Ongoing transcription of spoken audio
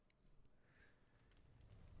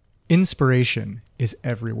Inspiration is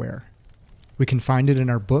everywhere. We can find it in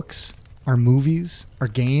our books, our movies, our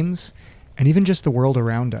games, and even just the world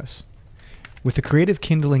around us. With a creative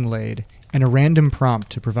kindling laid and a random prompt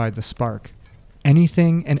to provide the spark,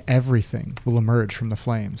 anything and everything will emerge from the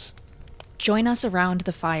flames. Join us around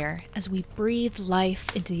the fire as we breathe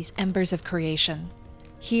life into these embers of creation.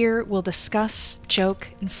 Here we'll discuss, joke,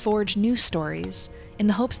 and forge new stories in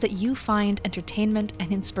the hopes that you find entertainment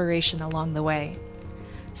and inspiration along the way.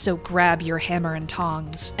 So grab your hammer and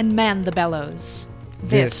tongs and man the bellows.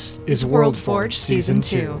 This is World Forge Season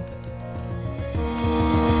 2.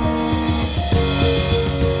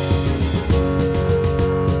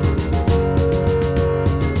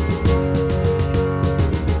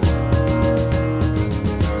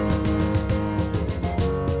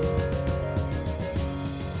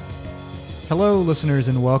 Hello, listeners,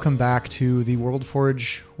 and welcome back to the World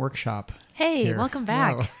Forge Workshop. Hey, here. welcome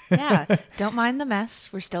back. Hello. Yeah, don't mind the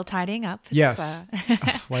mess. We're still tidying up. Yes.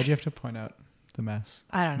 Why'd you have to point out the mess?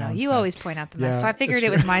 I don't know. No, You always point out the mess, Yeah, so I figured it's it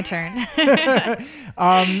was true. my turn.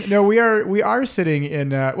 No, we are sitting in,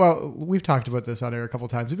 well, we've talked about this on air a couple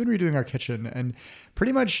times. We've been redoing our kitchen, and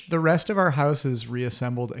pretty much the rest of our house is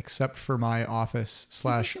reassembled except for my office /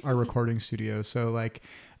 our recording studio. So like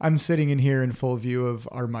I'm sitting in here in full view of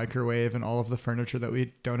our microwave and all of the furniture that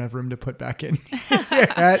we don't have room to put back in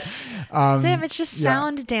yet. Sam, it's just yeah.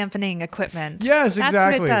 sound dampening equipment. Yes, That's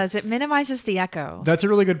exactly. what it does. It minimizes the echo. That's a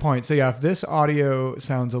really good point. So yeah, if this audio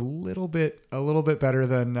sounds a little bit better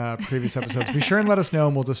than previous episodes, be sure and let us know,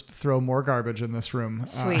 and we'll just throw more garbage in this room.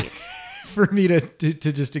 Sweet. For me to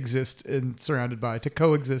just exist and to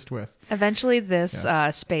coexist with. Eventually, this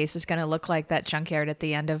space is going to look like that junkyard at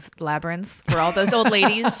the end of Labyrinth, where all those old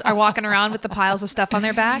ladies are walking around with the piles of stuff on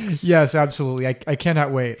their backs. Yes, absolutely. I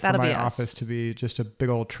cannot wait for That'll my be us. office to be just a big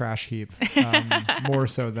old trash heap, more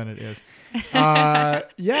so than it is.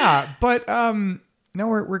 Yeah, but no,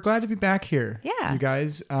 we're glad to be back here. Yeah. You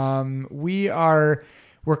guys.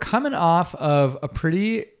 We're coming off of a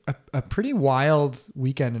pretty wild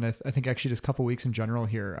weekend, and I think actually just a couple weeks in general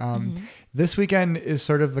here. This weekend is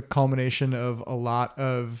sort of the culmination of a lot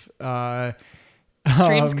of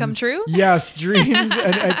Dreams come true? Yes, dreams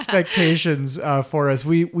and expectations for us.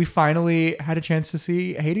 We finally had a chance to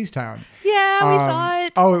see Hadestown. Yeah, we saw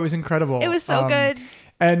it. Oh, it was incredible. It was so good.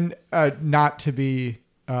 And not to be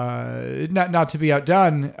outdone,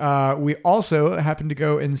 we also happened to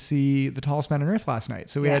go and see The Tallest Man on Earth last night.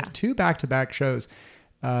 So we had two back-to-back shows.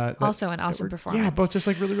 Also an awesome performance. Yeah, both just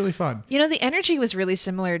like really, really fun. You know, the energy was really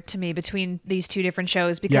similar to me between these two different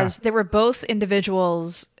shows because there were both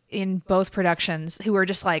individuals in both productions who were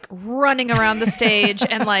just like running around the stage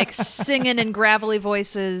and like singing in gravelly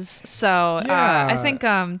voices. So I think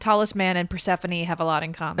Tallest Man and Persephone have a lot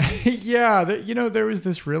in common. Yeah, there was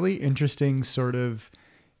this really interesting sort of,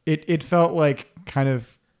 it felt like kind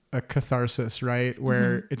of a catharsis, right?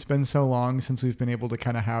 Where it's been so long since we've been able to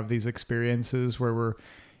kind of have these experiences where we're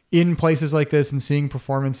in places like this and seeing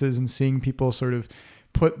performances and seeing people sort of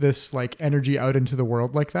put this like energy out into the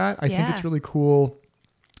world like that. I think it's really cool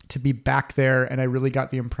to be back there. And I really got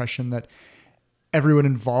the impression that everyone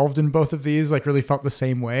involved in both of these like really felt the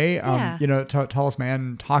same way. Tallest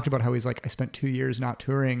Man talked about how he's like, I spent 2 years not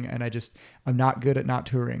touring and I'm not good at not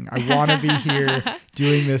touring. I want to be here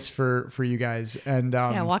doing this for you guys. And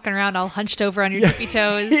walking around all hunched over on your tippy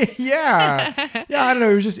toes. Yeah. I don't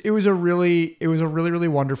know. It was a really, really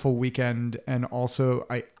wonderful weekend. And also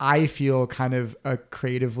I feel kind of a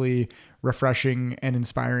creatively refreshing and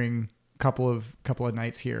inspiring couple of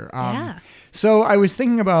nights here. So I was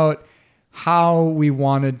thinking about how we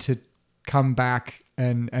wanted to come back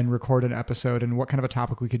and record an episode and what kind of a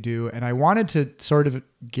topic we could do. And I wanted to sort of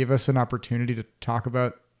give us an opportunity to talk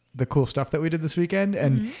about the cool stuff that we did this weekend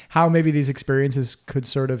and how maybe these experiences could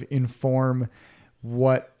sort of inform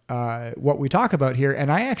what we talk about here. And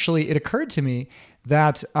it occurred to me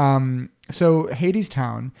that, so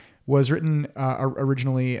Hadestown was written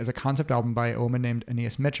originally as a concept album by a woman named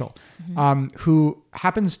Aeneas Mitchell, who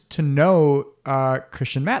happens to know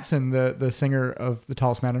Christian Matson, the singer of The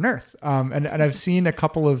Tallest Man on Earth. And I've seen a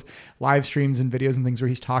couple of live streams and videos and things where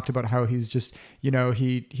he's talked about how he's just,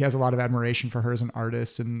 he has a lot of admiration for her as an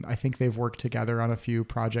artist. And I think they've worked together on a few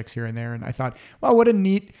projects here and there. And I thought, wow, what a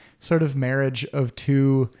neat sort of marriage of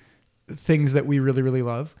two things that we really, really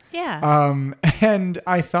love. Yeah. And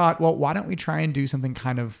I thought, well, why don't we try and do something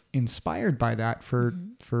kind of inspired by that for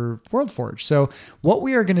World Forge? So what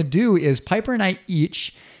we are going to do is Piper and I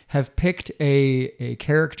each have picked a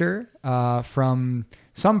character from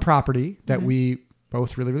some property that we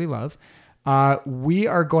both really, really love. We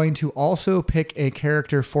are going to also pick a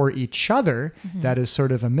character for each other that is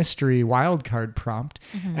sort of a mystery wildcard prompt.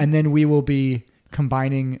 And then we will be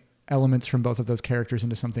combining elements from both of those characters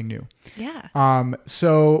into something new. Yeah.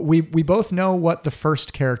 So we both know what the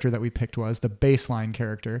first character that we picked was, the baseline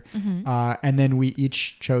character. And then we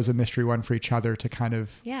each chose a mystery one for each other to kind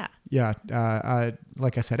of,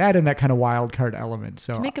 like I said, add in that kind of wild card element.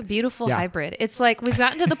 So to make a beautiful hybrid. It's like we've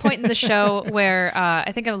gotten to the point in the show where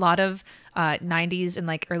I think a lot of 90s and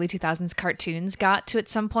like early 2000s cartoons got to at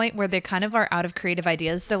some point where they kind of are out of creative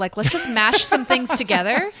ideas. They're like, let's just mash some things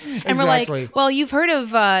together. And we're like, well, you've heard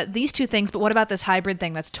of these two things, but what about this hybrid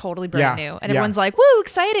thing that's totally brand new? And everyone's like, woo,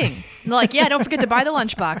 exciting. And they're like, yeah, don't forget to buy the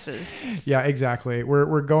lunch boxes. Yeah, exactly.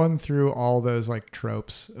 We're going through all those like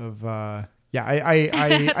tropes of that's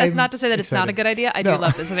I'm not to say that it's not a good idea. I do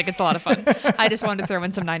love this. I think it's a lot of fun. I just wanted to throw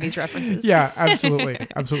in some 90s references. Yeah, absolutely.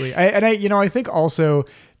 Absolutely. I think also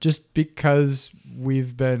just because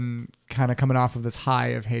we've been kind of coming off of this high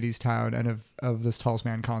of Hadestown and of this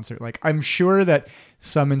Talisman concert, like I'm sure that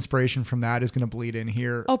some inspiration from that is going to bleed in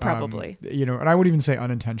here. Oh, probably. And I would even say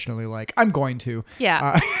unintentionally, like I'm going to.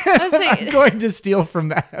 Yeah. I would say, I'm going to steal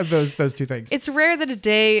from those two things. It's rare that a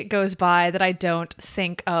day goes by that I don't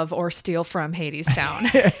think of or steal from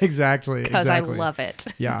Hadestown. Exactly. Because I love it.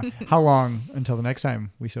 Yeah. How long until the next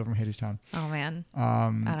time we steal from Hadestown? Oh man.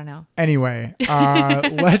 I don't know. Anyway,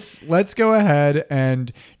 let's go ahead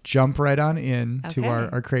and jump right on in to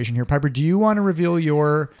our creation here. Piper, do you want to reveal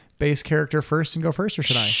your base character first and go first, or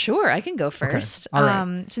should I? Sure, I can go first. Okay. All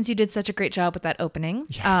right. Since you did such a great job with that opening.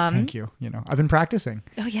 Thank you. I've been practicing.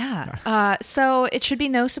 Oh yeah. So it should be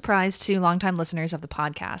no surprise to longtime listeners of the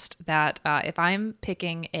podcast that if I'm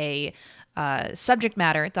picking a subject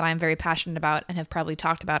matter that I'm very passionate about and have probably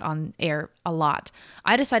talked about on air a lot,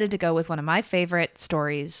 I decided to go with one of my favorite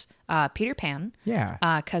stories, Peter Pan. Yeah.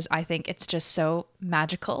 Because I think it's just so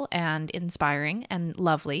magical and inspiring and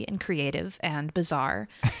lovely and creative and bizarre.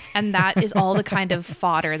 And that is all the kind of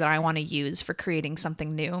fodder that I want to use for creating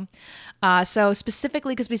something new. So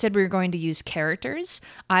specifically, because we said we were going to use characters,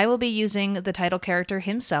 I will be using the title character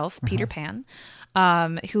himself, Peter Pan.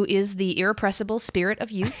 Who is the irrepressible spirit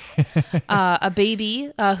of youth, a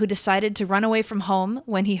baby who decided to run away from home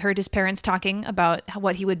when he heard his parents talking about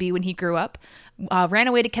what he would be when he grew up, ran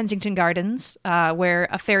away to Kensington Gardens, where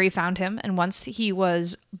a fairy found him, and once he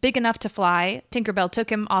was big enough to fly, Tinkerbell took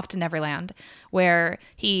him off to Neverland, where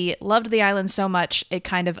he loved the island so much it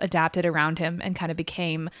kind of adapted around him and kind of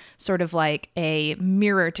became sort of like a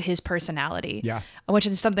mirror to his personality. Yeah. Which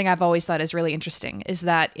is something I've always thought is really interesting, is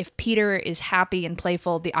that if Peter is happy and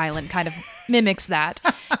playful, the island kind of mimics that.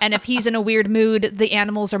 And if he's in a weird mood, the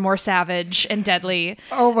animals are more savage and deadly.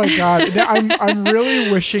 Oh my God. I'm really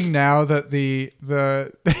wishing now that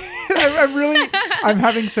I'm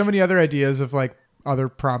having so many other ideas of like other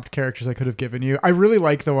prompt characters I could have given you. I really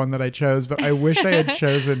like the one that I chose, but I wish I had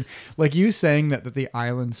chosen, like you saying that the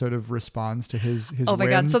island sort of responds to his Oh my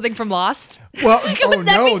whims. God, something from Lost? Well, oh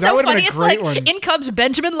no, that would have been a great it's like, one. In comes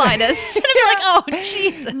Benjamin Linus. And I'd be like, oh,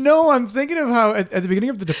 Jesus. No, I'm thinking of how at the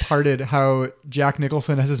beginning of The Departed, how Jack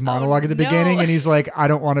Nicholson has his monologue at the beginning and he's like, I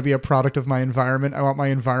don't want to be a product of my environment. I want my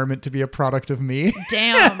environment to be a product of me.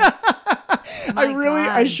 Damn.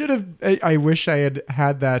 I wish I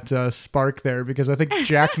had that spark there, because I think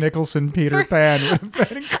Jack Nicholson, Peter Pan would have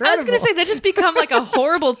been incredible. I was going to say, they just become like a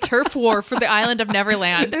horrible turf war for the island of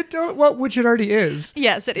Neverland. Which it already is.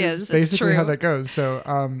 Yes, it is. Basically it's true. how that goes.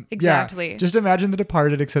 So, exactly. Yeah, just imagine The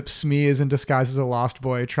Departed, except Smee is in disguise as a lost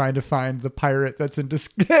boy trying to find the pirate that's in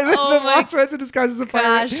disguise. Lost boy's in disguise as a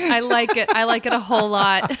pirate. Gosh, I like it. I like it a whole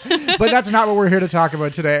lot. But that's not what we're here to talk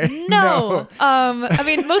about today. No. I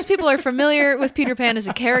mean, most people are familiar with Peter Pan as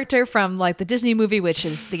a character from like the Disney movie, which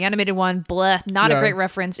is the animated one. Not a great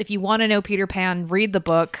reference. If you want to know Peter Pan, read the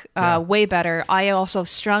book. Way better. I also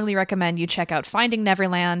strongly recommend you check out Finding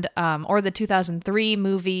Neverland or the 2003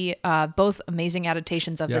 movie. Both amazing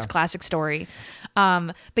adaptations of this classic story.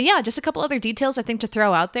 But yeah, just a couple other details I think to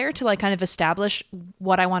throw out there to like kind of establish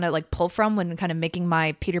what I want to like pull from when kind of making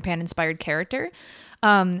my Peter Pan inspired character.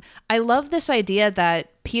 I love this idea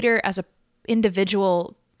that Peter as a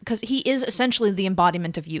individual, because he is essentially the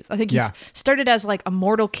embodiment of youth. I think he started as like a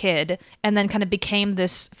mortal kid and then kind of became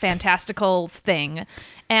this fantastical thing.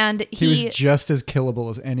 And he was just as killable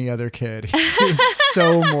as any other kid. He was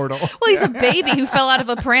so mortal. Well, he's a baby who fell out of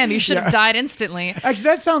a pram. He should have died instantly. Actually,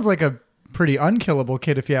 that sounds like a pretty unkillable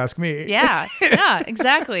kid, if you ask me. Yeah,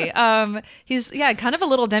 exactly. He's kind of a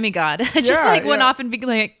little demigod. Went off and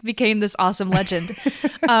became this awesome legend.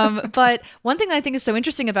 But one thing that I think is so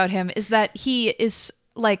interesting about him is that he is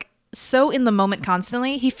like so in the moment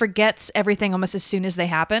constantly, he forgets everything almost as soon as they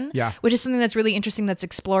happen. Yeah. Which is something that's really interesting that's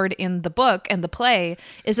explored in the book and the play,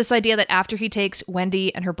 is this idea that after he takes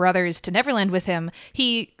Wendy and her brothers to Neverland with him,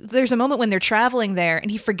 there's a moment when they're traveling there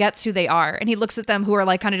and he forgets who they are. And he looks at them who are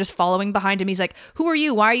like kind of just following behind him. He's like, who are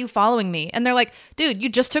you? Why are you following me? And they're like, dude, you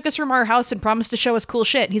just took us from our house and promised to show us cool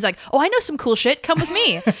shit. And he's like, oh, I know some cool shit. Come with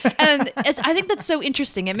me. And I think that's so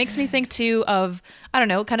interesting. It makes me think too of, I don't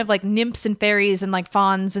know, kind of like nymphs and fairies and like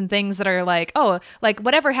fawns and things that are like, oh, like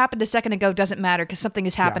whatever happened a second ago doesn't matter because something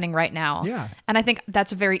is happening right now. Yeah. And I think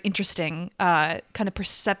that's a very interesting kind of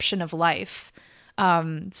perception of life.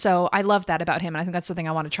 So I love that about him. And I think that's something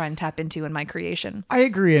I want to try and tap into in my creation. I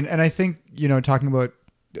agree. And I think, talking about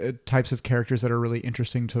types of characters that are really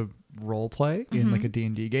interesting to role play in like a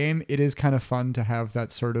D&D game, it is kind of fun to have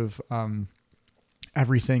that sort of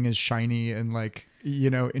everything is shiny and like,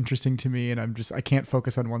 interesting to me. And I can't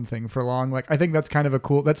focus on one thing for long. Like, I think that's kind of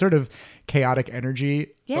that sort of chaotic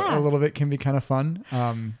energy a little bit can be kind of fun.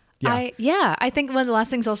 I think one of the last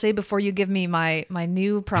things I'll say before you give me my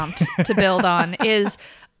new prompt to build on is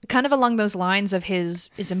kind of along those lines of his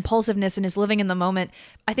impulsiveness and his living in the moment.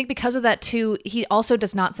 I think because of that too, he also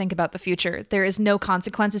does not think about the future. There is no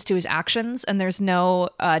consequences to his actions and there's no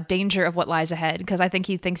danger of what lies ahead, because I think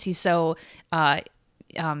he thinks he's so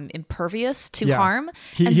impervious to harm.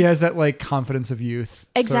 He has that like confidence of youth.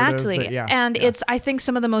 Exactly. Sort of, It's, I think,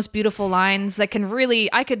 some of the most beautiful lines that can really,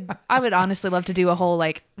 I would honestly love to do a whole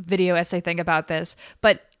like video essay thing about this,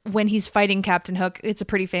 but when he's fighting Captain Hook, it's a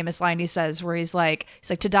pretty famous line he says where he's like,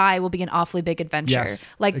 to die will be an awfully big adventure. Yes,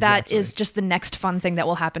 like exactly. That is just the next fun thing that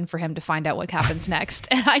will happen for him to find out what happens next.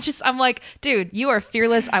 And I'm like, dude, you are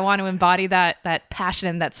fearless. I want to embody that passion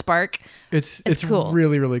and that spark. It's cool.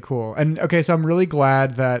 Really, really cool. And okay, so I'm really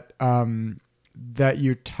glad that that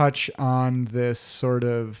you touch on this sort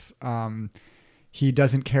of he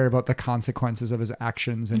doesn't care about the consequences of his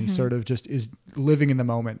actions and he sort of just is living in the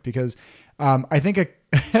moment, because I think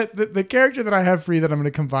the character that I have for you that I'm going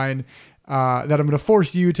to combine, that I'm going to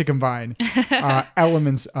force you to combine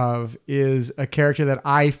elements of, is a character that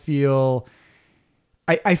I feel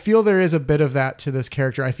there is a bit of that to this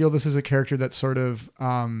character. I feel this is a character that sort of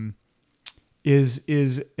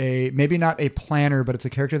is a, maybe not a planner, but it's a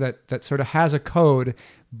character that sort of has a code,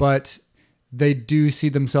 but they do see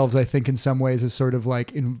themselves, I think, in some ways as sort of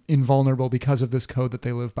like invulnerable because of this code that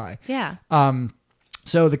they live by. Yeah.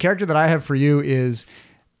 So the character that I have for you is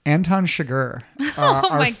Anton Chigurh,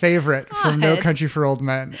 our favorite from No Country for Old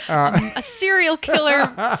Men. A serial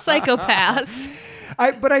killer psychopath.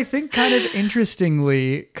 But I think kind of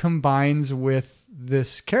interestingly combines with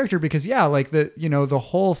this character because, like the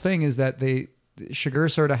whole thing is that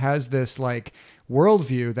Chigurh sort of has this like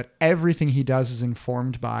worldview that everything he does is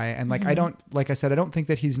informed by. And like, I don't think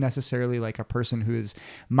that he's necessarily like a person who is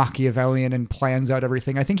Machiavellian and plans out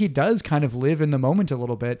everything. I think he does kind of live in the moment a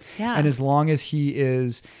little bit. Yeah. And as long as he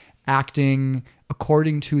is acting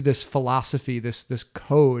according to this philosophy, this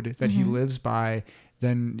code that he lives by,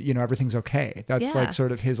 then, everything's okay. That's like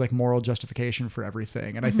sort of his like moral justification for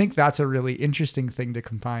everything. And I think that's a really interesting thing to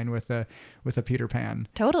combine with a Peter Pan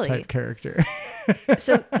type character.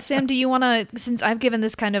 So Sam, do you want to, since I've given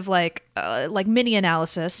this kind of like mini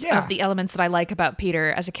analysis of the elements that I like about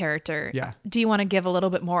Peter as a character, do you want to give a little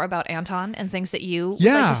bit more about Anton and things that you would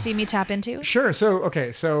like to see me tap into? Sure.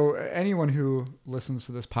 So anyone who listens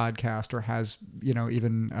to this podcast or has,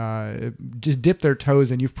 even just dipped their toes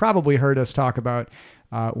in, you've probably heard us talk about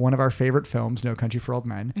one of our favorite films, No Country for Old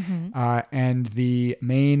Men, and the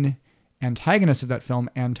main antagonist of that film,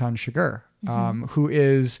 Anton Chigurh, who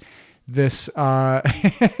is this,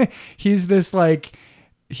 he's like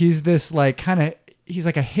a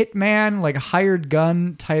hitman, like a hired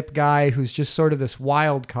gun type guy who's just sort of this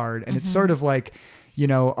wild card. And it's sort of like,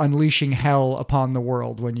 unleashing hell upon the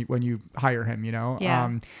world when you hire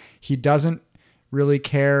him, he doesn't really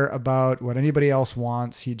care about what anybody else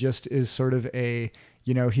wants. He just is sort of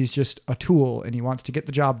he's just a tool and he wants to get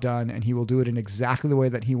the job done and he will do it in exactly the way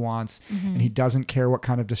that he wants. And he doesn't care what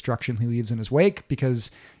kind of destruction he leaves in his wake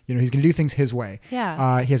because, he's going to do things his way.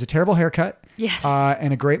 Yeah. He has a terrible haircut. Yes.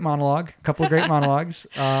 And a great monologue, a couple of great monologues.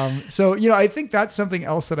 So, I think that's something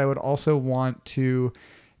else that I would also want to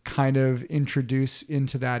kind of introduce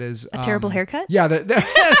into that is a terrible haircut. Yeah.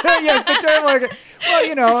 Yes, the terrible haircut.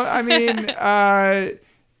 Well, I mean,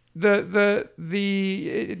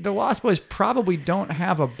 the Lost Boys probably don't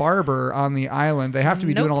have a barber on the island. They have to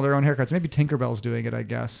be doing all their own haircuts. Maybe Tinkerbell's doing it, I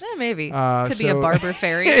guess. Yeah, maybe. Could be a barber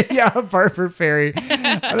fairy. Yeah, a barber fairy.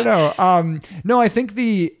 I don't know. No, I think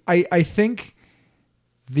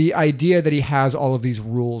the idea that he has all of these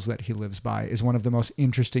rules that he lives by is one of the most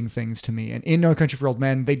interesting things to me. And in No Country for Old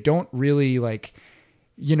Men, they don't really like,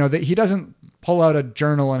 that he doesn't pull out a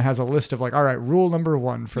journal and has a list of like, all right, rule number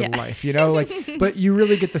 1 for life, like, but you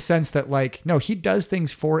really get the sense that like, no, he does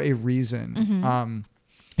things for a reason.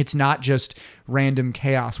 It's not just random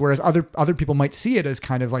chaos, whereas other people might see it as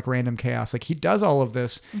kind of like random chaos. Like he does all of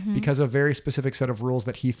this because of a very specific set of rules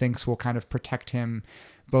that he thinks will kind of protect him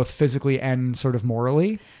both physically and sort of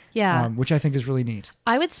morally. Yeah. Which I think is really neat.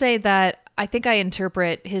 I would say that I think I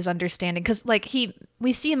interpret his understanding because like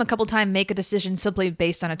we see him a couple times make a decision simply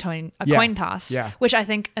based on a coin toss, which I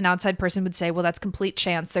think an outside person would say, well, that's complete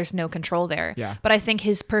chance. There's no control there. Yeah. But I think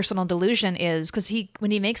his personal delusion is because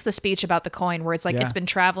when he makes the speech about the coin where it's like, it's been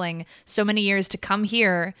traveling so many years to come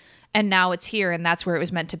here and now it's here and that's where it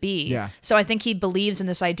was meant to be. Yeah. So I think he believes in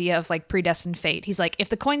this idea of like predestined fate. He's like, if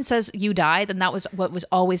the coin says you die, then that was what was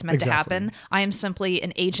always meant to happen. I am simply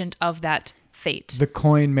an agent of that fate. The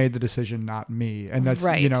coin made the decision, not me. And that's,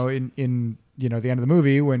 right. in the end of the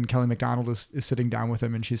movie when Kelly MacDonald is sitting down with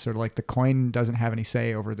him and she's sort of like, the coin doesn't have any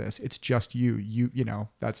say over this. It's just you,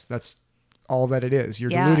 that's all that it is. You're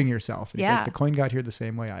deluding yourself. It's like the coin got here the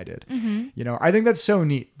same way I did. I think that's so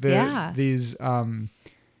neat. I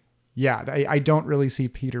don't really see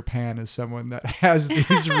Peter Pan as someone that has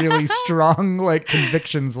these really strong like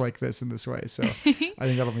convictions like this in this way. So I think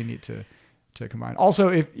that'll be neat to combine.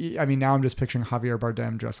 Also, now I'm just picturing Javier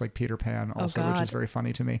Bardem dressed like Peter Pan also, which is very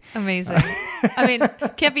funny to me. Amazing.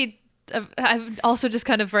 Can't be. I'm also just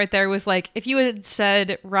kind of right there with like, if you had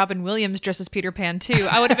said Robin Williams dressed as Peter Pan too,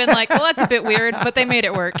 I would have been like, well, that's a bit weird, but they made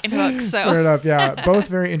it work in Hook. So fair enough. Yeah. Both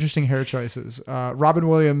very interesting hair choices. Robin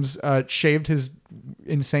Williams shaved his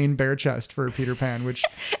insane bare chest for Peter Pan, which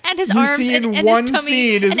and his arms and one his tummy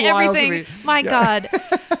scene is and everything. My God,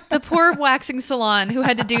 the poor waxing salon who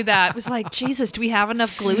had to do that was like, Jesus, do we have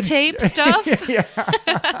enough glue tape stuff?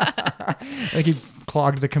 Like he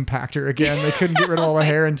clogged the compactor again. They couldn't get rid of all the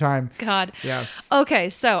hair in time. God. Yeah. Okay,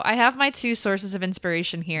 so I have my 2 sources of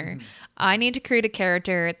inspiration here. I need to create a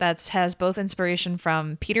character that has both inspiration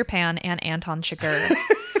from Peter Pan and Anton Chigurh.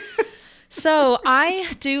 So I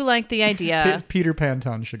do like the idea. Peter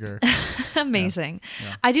Panton Chigurh. Amazing.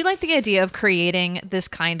 Yeah. I do like the idea of creating this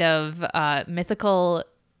kind of mythical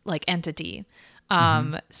like entity.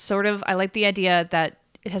 Sort of, I like the idea that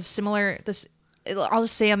it has I'll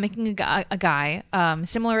just say I'm making a guy,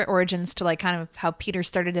 similar origins to like kind of how Peter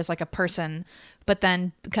started as like a person, but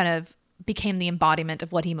then kind of became the embodiment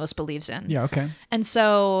of what he most believes in. Yeah. Okay. And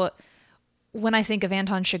so when I think of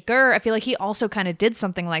Anton Chigurh, I feel like he also kind of did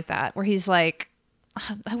something like that, where he's like,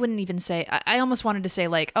 I wouldn't even say, I almost wanted to say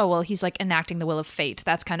like, oh, well, he's like enacting the will of fate.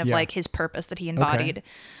 That's kind of like his purpose that he embodied. Okay.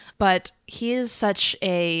 But he is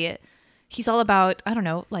he's all about, I don't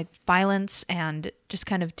know, like violence and just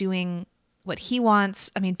kind of doing what he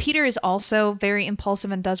wants. I mean, Peter is also very impulsive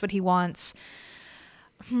and does what he wants.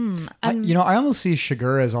 I almost see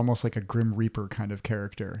Chigurh as almost like a Grim Reaper kind of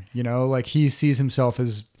character, like he sees himself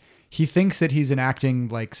as, he thinks that he's enacting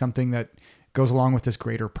like something that goes along with this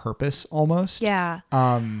greater purpose almost. Yeah.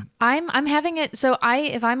 I'm having it. So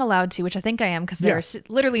if I'm allowed to, which I think I am, because there are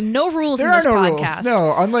literally no rules in this podcast.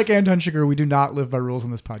 No, unlike Anton Chigurh, we do not live by rules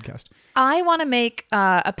in this podcast. I want to make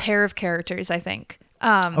a pair of characters, I think.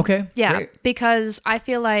 Okay. Yeah. Great. Because I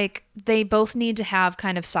feel like they both need to have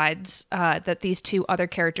kind of sides that these 2 other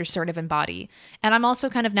characters sort of embody. And I'm also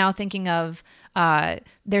kind of now thinking of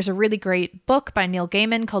there's a really great book by Neil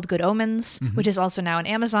Gaiman called Good Omens, which is also now an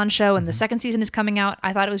Amazon show, and the 2nd season is coming out.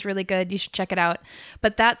 I thought it was really good. You should check it out.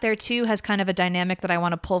 But that there too has kind of a dynamic that I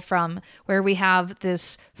want to pull from, where we have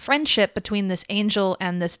this friendship between this angel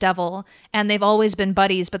and this devil, and they've always been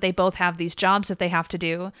buddies, but they both have these jobs that they have to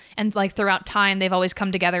do. And like throughout time, they've always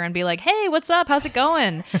come together and be like, hey, what's up? How's it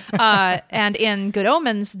going? And in Good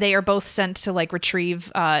Omens, they are both sent to like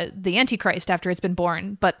retrieve the Antichrist after it's been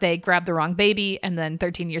born, but they grab the wrong baby, and then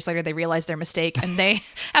 13 years later they realize their mistake and they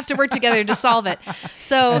have to work together to solve it.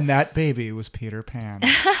 And that baby was Peter Pan.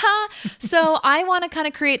 So I want to kind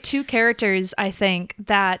of create 2 characters, I think,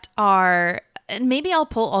 that are, and maybe I'll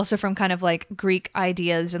pull also from kind of like Greek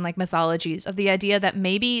ideas and like mythologies of the idea that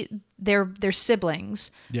maybe they're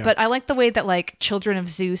siblings. Yeah. But I like the way that like children of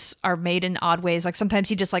Zeus are made in odd ways. Like sometimes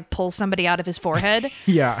he just like pulls somebody out of his forehead.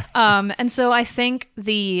 Yeah. And so I think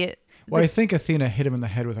I think Athena hit him in the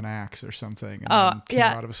head with an axe or something. And came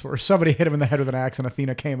out of his force. Somebody hit him in the head with an axe and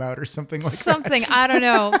Athena came out or something like that. Something, I don't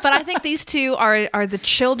know. But I think these 2 are the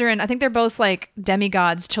children. I think they're both like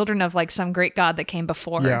demigods, children of like some great god that came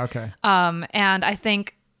before. Yeah, okay. And I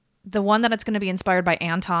think the one that it's going to be inspired by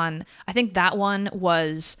Anton, I think that one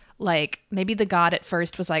was like, maybe the god at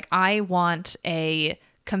first was like, I want a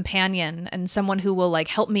companion and someone who will like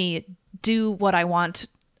help me do what I want,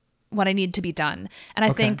 what I need to be done. And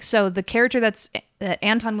I think so the character that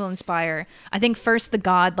Anton will inspire, I think first the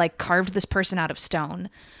god like carved this person out of stone.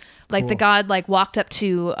 Like the god like walked up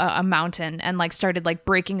to a mountain and like started like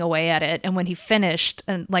breaking away at it. And when he finished,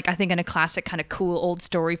 and like I think in a classic kind of cool old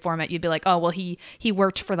story format, you'd be like, oh, well, he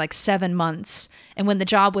worked for like 7 months. And when the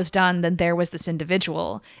job was done, then there was this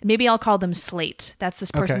individual. Maybe I'll call them Slate. That's this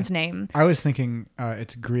person's name. I was thinking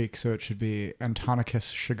it's Greek, so it should be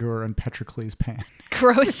Antonicus, Shagur, and Patroclus Pan.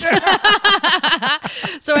 Gross.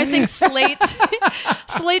 So I think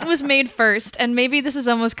Slate was made first, and maybe this is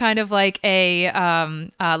almost kind of like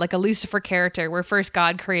a Lucifer character, where first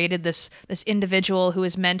God created this individual who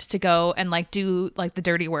is meant to go and like do like the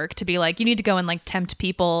dirty work, to be like, you need to go and like tempt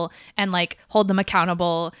people and like hold them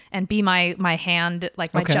accountable and be my hand,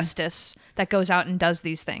 like my justice that goes out and does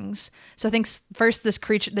these things. So I think first this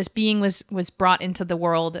being was brought into the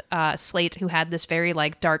world, Slate, who had this very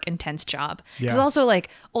like dark, intense job. Because also like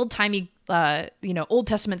old timey, Old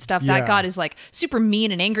Testament stuff, that God is like super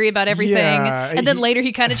mean and angry about everything. Yeah, and then later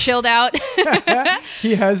he kind of chilled out.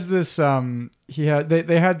 He has this,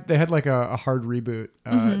 they had like a hard reboot.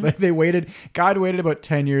 God waited about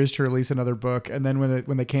 10 years to release another book. And then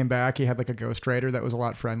when they came back, he had like a ghostwriter that was a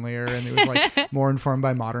lot friendlier, and it was like more informed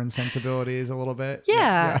by modern sensibilities a little bit.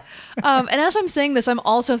 Yeah. And as I'm saying this, I'm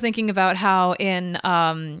also thinking about how in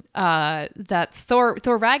that Thor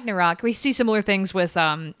Ragnarok, we see similar things with,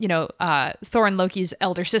 Thor and Loki's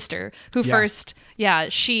elder sister, who first,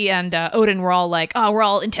 she and Odin were all like, oh, we're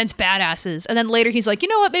all intense badasses. And then later he's like, you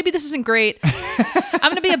know what, maybe this isn't great. I'm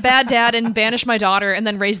going to be a bad dad and banish my daughter and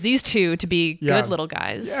then raise these two to be good little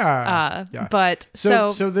guys. But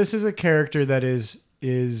so this is a character that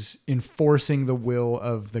is enforcing the will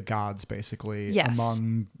of the gods, basically,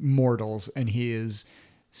 among mortals. And he is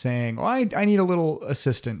saying, oh, I need a little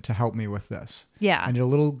assistant to help me with this. Yeah. I need a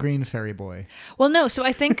little green fairy boy. Well, no. So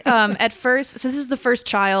I think at first, since this is the first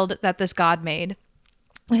child that this god made,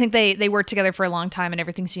 I think they worked together for a long time and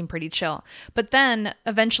everything seemed pretty chill. But then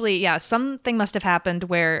eventually, something must have happened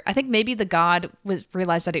where I think maybe the god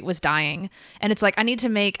realized that it was dying. And it's like, I need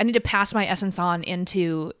to pass my essence on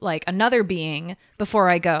into like another being before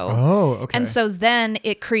I go. Oh, okay. And so then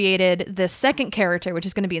it created this second character, which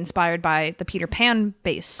is going to be inspired by the Peter Pan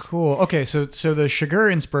base. Cool. Okay. So the Shagur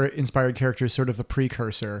inspired character is sort of the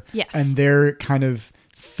precursor. Yes. And they're kind of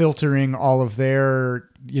filtering all of their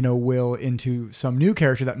will into some new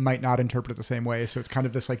character that might not interpret it the same way. So it's kind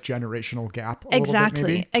of this like generational gap.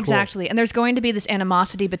 Exactly. Cool. And there's going to be this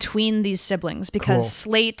animosity between these siblings because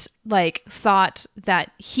Slate like thought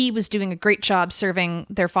that he was doing a great job serving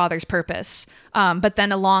their father's purpose. But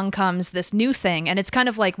then along comes this new thing. And it's kind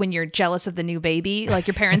of like when you're jealous of the new baby, like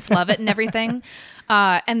your parents love it and everything.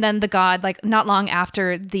 And then the god, like not long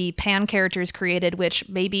after the Pan character is created, which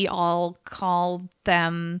maybe I'll call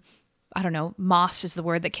them, I don't know, Moss is the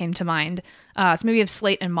word that came to mind. So maybe we have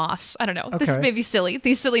Slate and Moss. I don't know. Okay. This may be silly,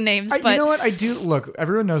 these silly names. But you know what? I do, look,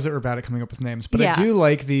 everyone knows that we're bad at coming up with names, but I do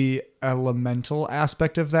like the elemental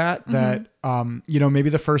aspect of that, maybe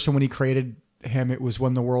the first one when he created him, it was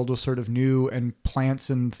when the world was sort of new and plants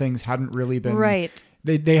and things hadn't really been... Right.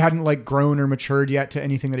 They hadn't like grown or matured yet to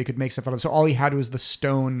anything that he could make stuff out of. So all he had was the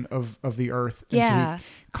stone of the earth. And so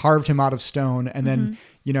he carved him out of stone. And then,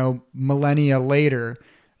 millennia later,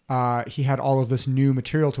 he had all of this new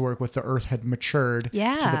material to work with. The earth had matured to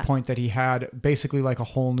the point that he had basically like a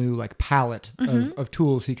whole new like palette of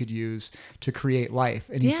tools he could use to create life.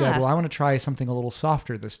 And he said, well, I want to try something a little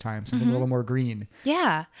softer this time, something a little more green.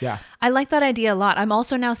 Yeah. I like that idea a lot. I'm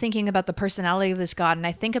also now thinking about the personality of this god. And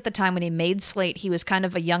I think at the time when he made Slate, he was kind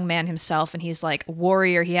of a young man himself, and he's like a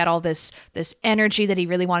warrior. He had all this energy that he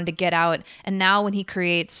really wanted to get out. And now when he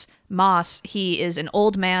creates Moss, he is an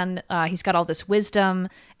old man. He's got all this wisdom,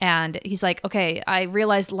 and he's like, okay, I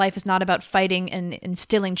realized life is not about fighting and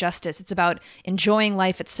instilling justice. It's about enjoying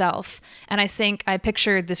life itself. And I think I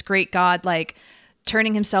pictured this great god like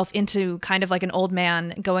turning himself into kind of like an old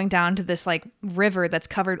man, going down to this like river that's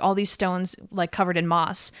covered, all these stones like covered in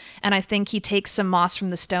moss. And I think he takes some moss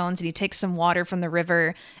from the stones and he takes some water from the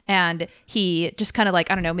river, and he just kind of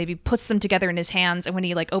like, I don't know, maybe puts them together in his hands. And when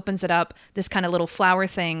he like opens it up, this kind of little flower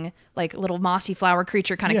thing, like little mossy flower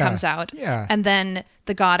creature kind of comes out. Yeah. And then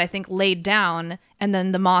the god, I think, laid down, and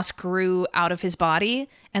then the moss grew out of his body.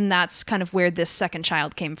 And that's kind of where this second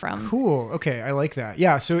child came from. Cool. Okay. I like that.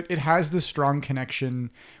 Yeah. So it has this strong connection,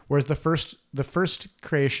 whereas the first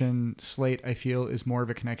creation, Slate, I feel, is more of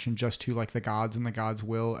a connection just to like the gods and the gods'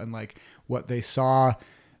 will and like what they saw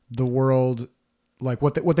the world, like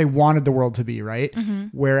what they wanted the world to be. Right. Mm-hmm.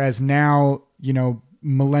 Whereas now,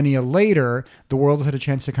 millennia later, the world has had a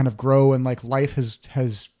chance to kind of grow, and like life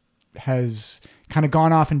has kind of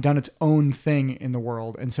gone off and done its own thing in the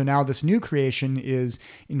world. And so now this new creation is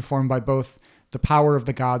informed by both the power of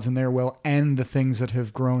the gods and their will and the things that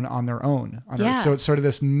have grown on their own. So it's sort of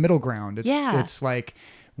this middle ground. It's like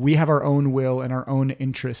we have our own will and our own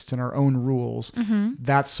interests and our own rules. Mm-hmm.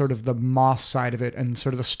 That's sort of the moss side of it. And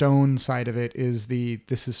sort of the stone side of it is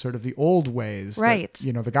this is sort of the old ways. Right.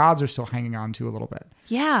 That, the gods are still hanging on to a little bit.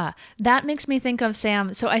 Yeah. That makes me think of,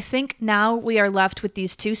 Sam. So I think now we are left with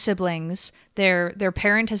these two siblings. Their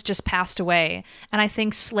parent has just passed away. And I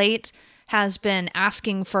think Slate has been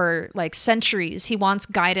asking for like centuries. He wants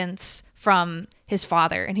guidance from his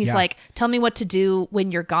father. And he's like, tell me what to do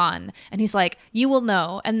when you're gone. And he's like, you will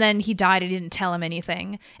know. And then he died and he didn't tell him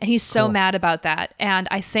anything. And he's so mad about that. And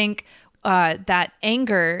I think that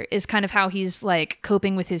anger is kind of how he's like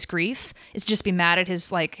coping with his grief, is just be mad at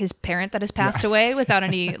his parent that has passed away without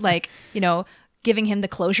any giving him the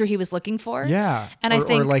closure he was looking for. Yeah. And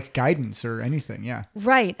or like guidance or anything. Yeah.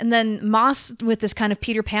 Right. And then Moss, with this kind of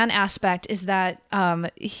Peter Pan aspect, is that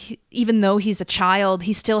even though he's a child,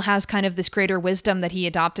 he still has kind of this greater wisdom that he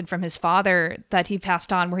adopted from his father that he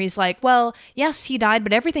passed on, where he's like, well, yes, he died,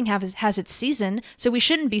 but everything has its season. So we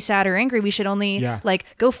shouldn't be sad or angry. We should only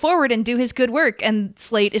go forward and do his good work. And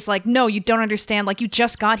Slate is like, no, you don't understand. Like, you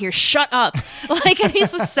just got here. Shut up. And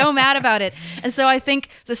he's just so mad about it. And so I think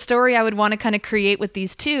the story I would want to kind of create with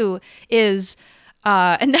these two is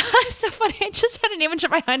and it's so funny, I just had an image in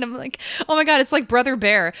my mind. I'm like, oh my god, it's like Brother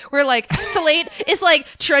Bear, where like Slate is like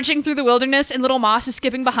trudging through the wilderness and little Moss is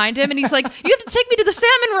skipping behind him, and he's like, you have to take me to the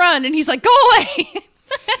salmon run, and he's like, go away.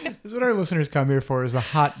 This is what our listeners come here for, is the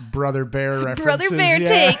hot Brother Bear references. Brother Bear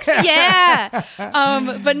takes,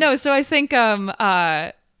 but no, so I think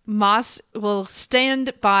Moss will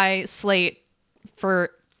stand by Slate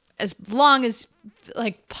for as long as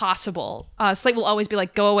like possible. Slate will always be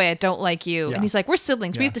like, go away, I don't like you. And he's like, we're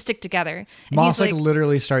siblings, we have to stick together. And Moss like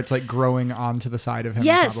literally starts like growing onto the side of him.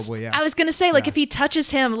 Yes, probably. I was gonna say, like, if he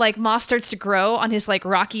touches him, like Moss starts to grow on his like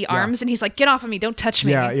rocky arms, and he's like, get off of me, don't touch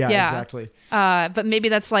me. Yeah, exactly. But maybe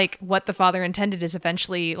that's like what the father intended, is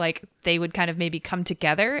eventually like they would kind of maybe come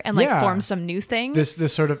together and like form some new thing.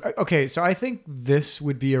 This sort of, okay, so I think this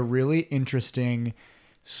would be a really interesting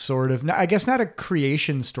sort of, I guess not a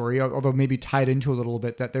creation story, although maybe tied into a little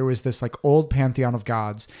bit, that there was this like old pantheon of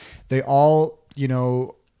gods. They all,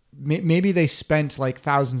 maybe they spent like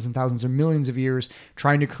thousands and thousands or millions of years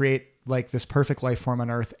trying to create like this perfect life form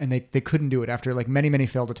on Earth, and they couldn't do it. After like many, many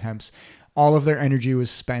failed attempts, all of their energy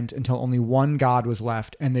was spent until only one god was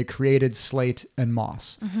left, and they created Slate and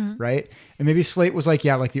Moss, right? And maybe Slate was like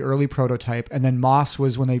the early prototype, and then Moss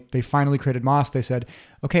was, when they finally created Moss, they said,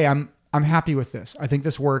 okay, I'm happy with this. I think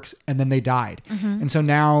this works. And then they died. And so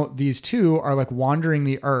now these two are like wandering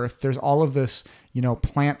the earth. There's all of this,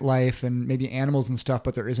 plant life and maybe animals and stuff,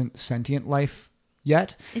 but there isn't sentient life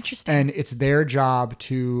yet. Interesting. And it's their job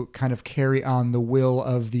to kind of carry on the will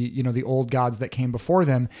of the, the old gods that came before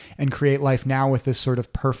them and create life now with this sort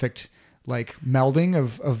of perfect like melding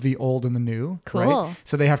of the old and the new. Cool. Right?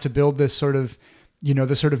 So they have to build this sort of,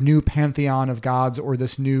 the sort of new pantheon of gods, or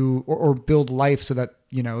this new, or build life so that,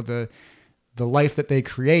 the life that they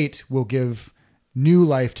create will give new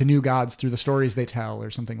life to new gods through the stories they tell,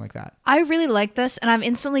 or something like that. I really like this, and I'm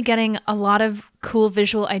instantly getting a lot of cool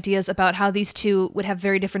visual ideas about how these two would have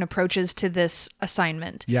very different approaches to this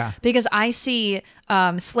assignment. Yeah. Because I see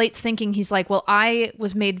Slate thinking, he's like, well, I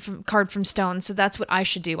was carved from stone, so that's what I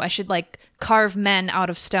should do. I should like carve men out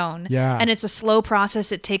of stone. Yeah. And it's a slow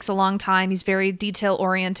process. It takes a long time. He's very detail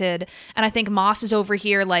oriented. And I think Moss is over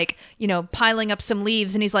here like, piling up some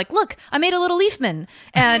leaves, and he's like, look, I made a little leafman.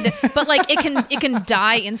 And but like it can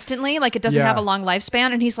die instantly. Like it doesn't have a long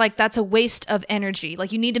lifespan. And he's like, that's a waste of energy.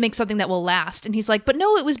 Like you need to make something that will last. And he's like, but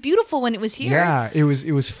no, it was beautiful when it was here. Yeah, it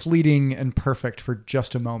was fleeting and perfect for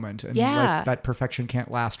just a moment. And like, that perfection can't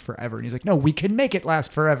last forever. And he's like, no, we can make it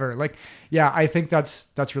last forever. Like, yeah, I think that's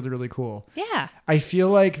really, really cool. Yeah. I feel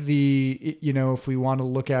like if we want to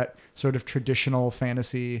look at sort of traditional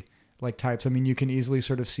fantasy like types, I mean, you can easily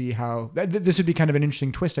sort of see how this would be kind of an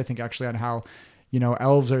interesting twist, I think, actually, on how,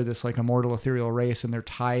 elves are this like immortal ethereal race, and they're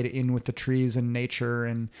tied in with the trees and nature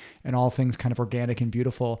and all things kind of organic and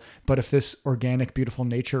beautiful. But if this organic, beautiful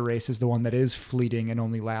nature race is the one that is fleeting and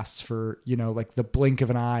only lasts for, like the blink of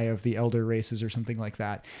an eye of the elder races or something like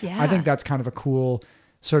that, I think that's kind of a cool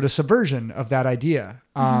sort of subversion of that idea.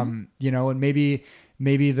 And maybe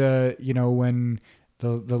the, when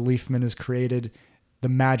the leafman is created, the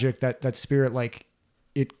magic that spirit like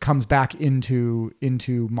it comes back into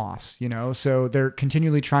Moss, you know? So they're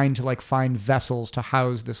continually trying to like find vessels to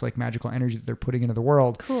house this like magical energy that they're putting into the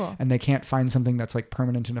world. Cool. And they can't find something that's like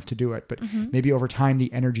permanent enough to do it. But maybe over time,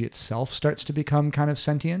 the energy itself starts to become kind of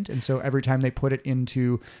sentient. And so every time they put it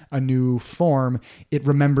into a new form, it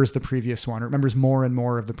remembers the previous one. It remembers more and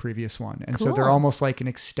more of the previous one. And so they're Cool. almost like an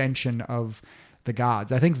extension of the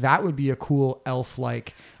gods. I think that would be a cool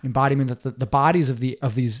elf-like embodiment, that the bodies of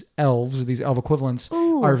these elves, or these elf equivalents,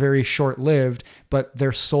 are very short-lived, but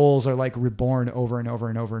their souls are like reborn over and over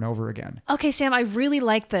and over and over again. Okay, Sam, I really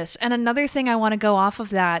like this. And another thing I want to go off of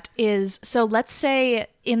that is, so let's say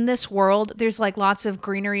in this world, there's like lots of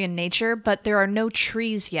greenery and nature, but there are no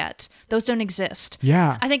trees yet. Those don't exist.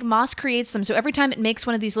 Yeah. I think Moss creates them. So every time it makes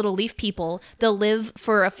one of these little leaf people, they'll live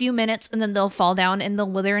for a few minutes and then they'll fall down and they'll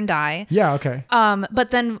wither and die. Yeah, okay.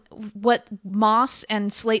 But then what Moss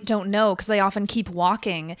and Slate don't know, because they often keep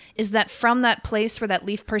walking, is that from that place where that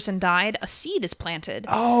leaf person died, a seed is planted.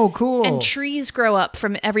 Oh, cool. And trees grow up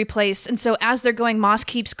from every place. And so as they're going, Moss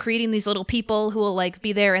keeps creating these little people who will like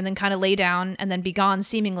be there and then kind of lay down and then be gone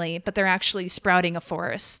seemingly, but they're actually sprouting a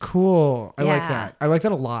forest. Cool. I like Yeah. that. I like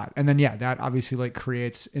that a lot. And then, yeah, that obviously like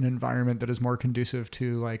creates an environment that is more conducive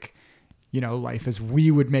to like, you know, life as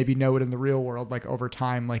we would maybe know it in the real world. Like over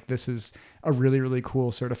time, like this is a really, really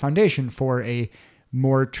cool sort of foundation for a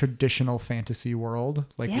more traditional fantasy world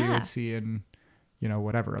like we Yeah. would see in, you know,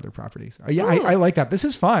 whatever other properties. Yeah, Ooh. I like that. This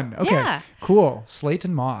is fun. Okay, Yeah. cool. Slate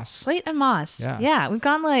and Moss. Slate and Moss. Yeah. Yeah, we've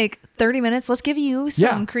gone like 30 minutes. Let's give you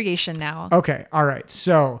some Yeah. creation now. Okay. All right.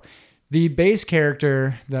 So the base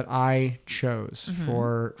character that I chose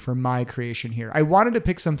for my creation here, I wanted to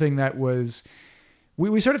pick something that was,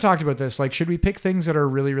 we sort of talked about this, like, should we pick things that are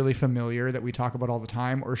really, really familiar that we talk about all the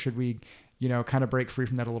time, or should we, you know, kind of break free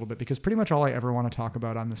from that a little bit? Because pretty much all I ever want to talk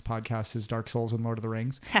about on this podcast is Dark Souls and Lord of the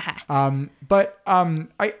Rings. I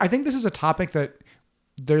think this is a topic that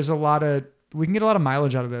we can get a lot of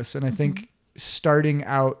mileage out of this. And I think starting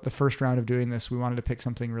out the first round of doing this, we wanted to pick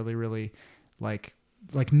something really, really like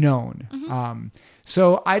known.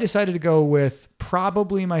 So I decided to go with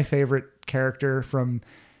probably my favorite character from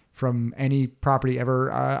any property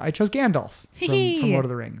ever. I chose Gandalf from Lord of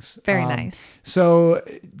the Rings. Very nice. So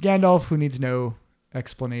Gandalf, who needs no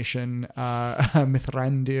explanation,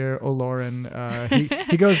 Mithrandir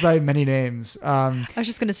Olorin, he goes by many names. I was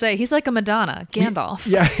just going to say, he's like a Madonna, Gandalf.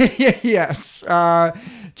 Yes.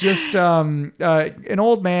 Just an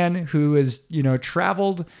old man who has, you know,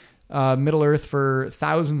 traveled Middle Earth for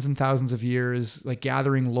thousands and thousands of years, like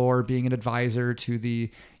gathering lore, being an advisor to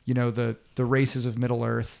the races of Middle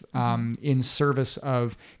Earth, in service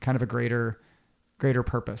of kind of a greater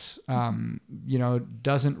purpose. You know,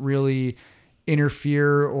 doesn't really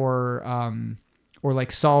interfere or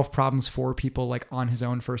like solve problems for people like on his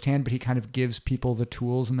own firsthand, but he kind of gives people the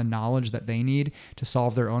tools and the knowledge that they need to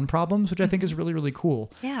solve their own problems, which I think is really, really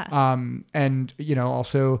cool. Yeah. And you know,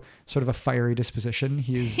 also sort of a fiery disposition.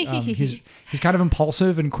 He's kind of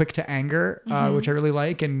impulsive and quick to anger, which I really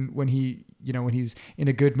like. And when he's in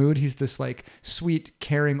a good mood, he's this like sweet,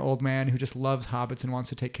 caring old man who just loves hobbits and wants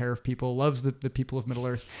to take care of people, loves the people of Middle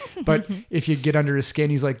Earth. But if you get under his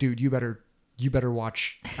skin, he's like, dude, you better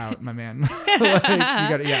watch out, my man.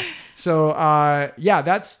 So,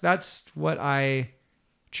 that's what I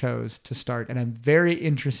chose to start. And I'm very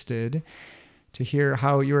interested to hear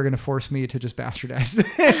how you are going to force me to just bastardize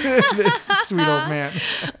this sweet old man.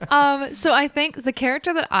 So I think the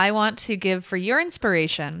character that I want to give for your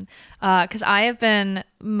inspiration, because I have been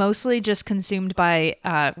mostly just consumed by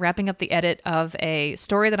wrapping up the edit of a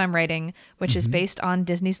story that I'm writing, which is based on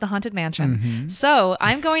Disney's The Haunted Mansion. So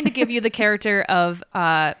I'm going to give you the character of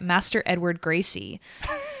Master Edward Gracie,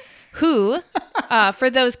 who, for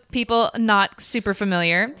those people not super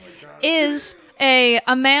familiar, is a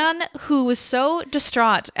man who was so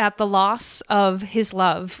distraught at the loss of his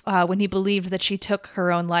love when he believed that she took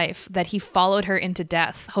her own life that he followed her into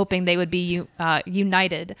death, hoping they would be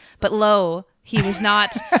united. But lo, he was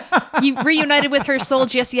not reunited with her soul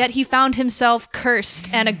just yet. He found himself cursed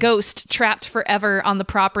and a ghost trapped forever on the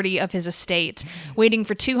property of his estate, waiting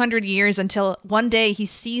for 200 years until one day he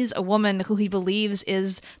sees a woman who he believes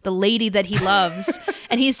is the lady that he loves.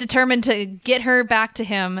 And he's determined to get her back to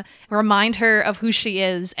him, remind her of who she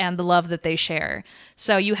is and the love that they share.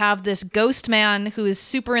 So you have this ghost man who is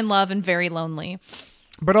super in love and very lonely.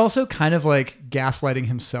 But also kind of like gaslighting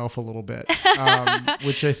himself a little bit,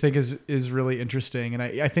 which I think is really interesting. And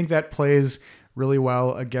I think that plays really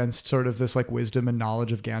well against sort of this like wisdom and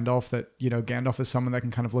knowledge of Gandalf, that, you know, Gandalf is someone that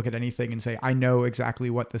can kind of look at anything and say, I know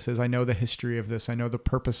exactly what this is. I know the history of this. I know the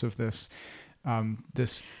purpose of this.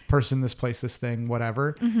 this person, this place, this thing,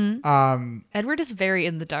 whatever. Edward is very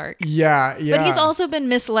in the dark. Yeah. But he's also been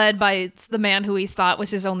misled by the man who he thought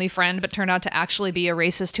was his only friend, but turned out to actually be a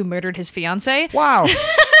racist who murdered his fiance. Wow.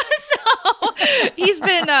 He's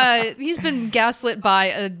been gaslit by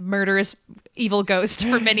a murderous evil ghost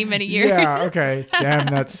for many, many years. Yeah, okay. Damn,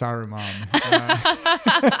 that's Saruman.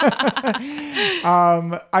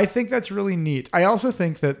 I think that's really neat. I also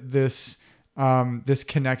think that this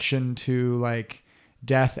connection to like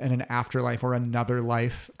death and an afterlife or another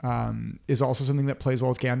life is also something that plays well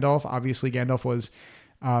with Gandalf. Obviously, Gandalf was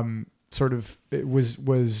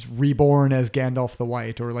was reborn as Gandalf the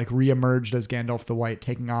White, or like reemerged as Gandalf the White,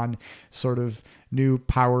 taking on sort of new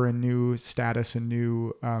power and new status and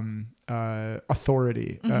new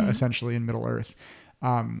authority, essentially in Middle Earth,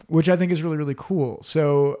 which I think is really, really cool.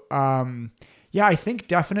 So I think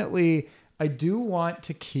definitely I do want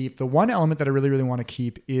to keep the one element that I really, really want to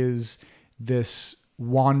keep is this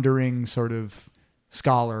wandering sort of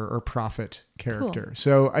scholar or prophet character. Cool.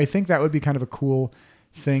 So I think that would be kind of a cool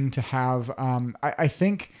thing to have. I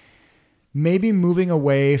think maybe moving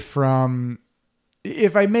away from,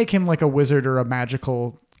 if I make him like a wizard or a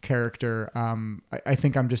magical character, I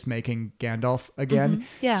think I'm just making Gandalf again. Mm-hmm.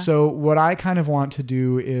 Yeah. So what I kind of want to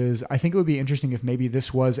do is, I think it would be interesting if maybe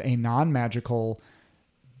this was a non-magical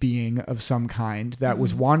being of some kind that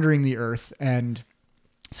was wandering the earth and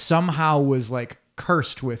somehow was like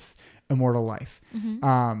cursed with immortal life.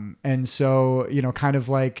 And so, kind of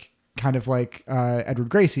like Edward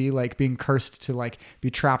Gracie, like being cursed to like be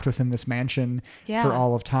trapped within this mansion for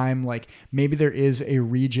all of time. Like maybe there is a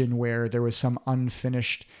region where there was some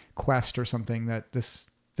unfinished quest or something that this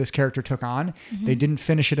character took on. They didn't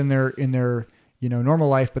finish it in their normal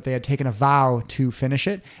life, but they had taken a vow to finish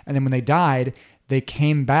it. And then when they died, they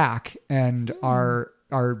came back and are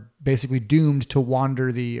basically doomed to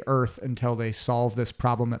wander the earth until they solve this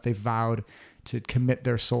problem that they vowed to commit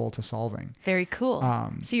their soul to solving. Very cool.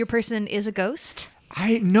 So your person is a ghost?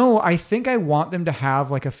 I think I want them to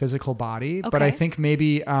have like a physical body, but I think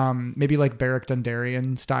maybe like Beric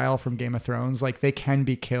Dondarrion style from Game of Thrones, like they can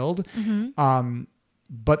be killed.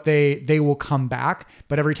 But they will come back.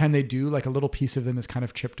 But every time they do, like a little piece of them is kind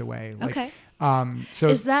of chipped away. Like, okay. So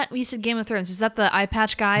is that, you said Game of Thrones, is that the eye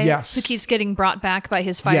patch guy? Yes. Who keeps getting brought back by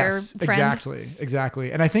his fire friend?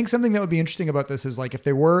 Exactly. And I think something that would be interesting about this is like if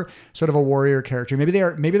they were sort of a warrior character, maybe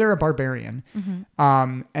they're a barbarian.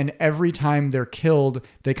 And every time they're killed,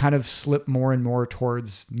 they kind of slip more and more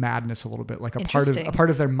towards madness a little bit. Like a part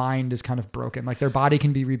of their mind is kind of broken. Like their body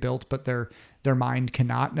can be rebuilt, but their mind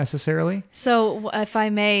cannot necessarily. So if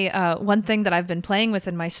I may, one thing that I've been playing with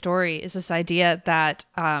in my story is this idea that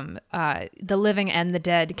the living and the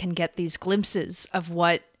dead can get these glimpses of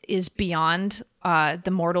what is beyond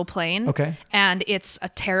the mortal plane. Okay. And it's a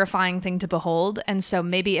terrifying thing to behold. And so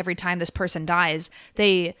maybe every time this person dies,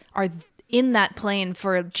 they are in that plane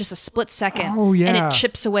for just a split second. Oh, yeah. And it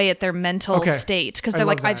chips away at their mental state. Because they're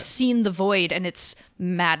like, that. I've seen the void, and it's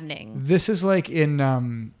maddening. This is like in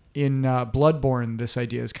Bloodborne, this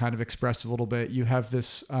idea is kind of expressed a little bit. You have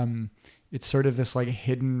this, it's sort of this like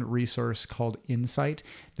hidden resource called insight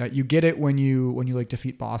that you get it when you like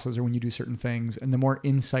defeat bosses or when you do certain things. And the more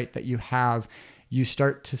insight that you have, you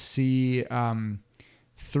start to see,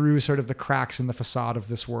 through sort of the cracks in the facade of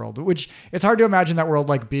this world, which it's hard to imagine that world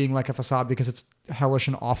like being like a facade because it's hellish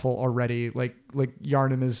and awful already. Like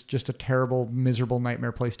Yharnam is just a terrible, miserable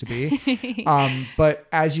nightmare place to be. But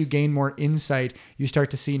as you gain more insight, you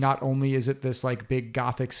start to see not only is it this like big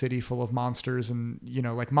gothic city full of monsters and,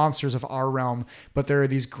 like monsters of our realm, but there are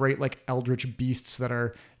these great like eldritch beasts that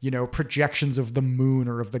are, projections of the moon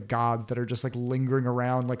or of the gods that are just like lingering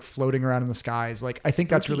around, like floating around in the skies. Like, I think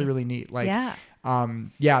that's really, really neat. Like,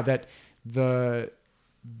 that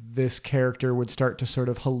this character would start to sort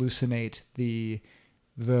of hallucinate the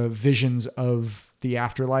visions of the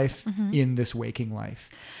afterlife in this waking life.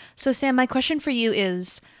 So Sam, my question for you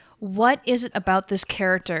is, what is it about this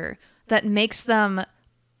character that makes them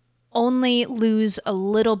only lose a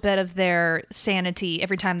little bit of their sanity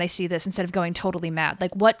every time they see this instead of going totally mad?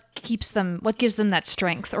 Like what gives them that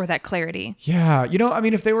strength or that clarity? Yeah.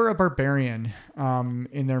 If they were a barbarian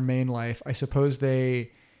in their main life, I suppose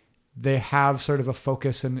they have sort of a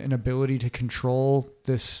focus and an ability to control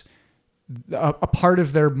this, a part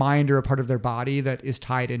of their mind or a part of their body that is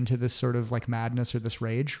tied into this sort of like madness or this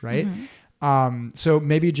rage. Right. So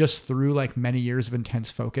maybe just through like many years of intense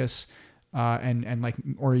focus, and like,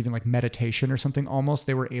 or even like meditation or something, almost,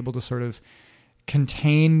 they were able to sort of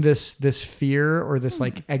contain this fear or this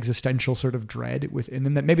like existential sort of dread within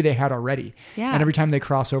them that maybe they had already. Yeah. And every time they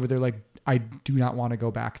cross over, they're like, I do not want to go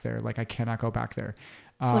back there. Like, I cannot go back there.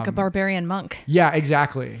 It's like a barbarian monk. Yeah,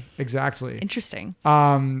 exactly. Interesting.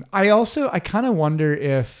 I kind of wonder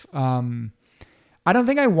if, I don't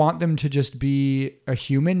think I want them to just be a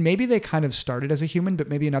human. Maybe they kind of started as a human, but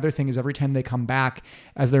maybe another thing is every time they come back,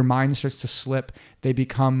 as their mind starts to slip, they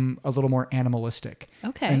become a little more animalistic.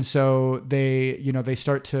 Okay. And so their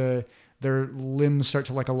limbs start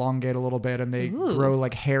to like elongate a little bit, and they grow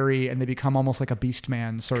like hairy, and they become almost like a beast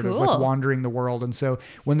man, sort of like wandering the world. And so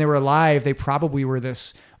when they were alive, they probably were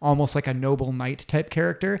this almost like a noble knight type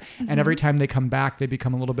character. And every time they come back, they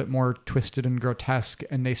become a little bit more twisted and grotesque,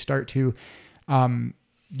 and they start to,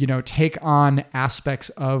 take on aspects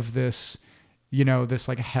of this, this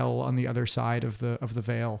like hell on the other side of the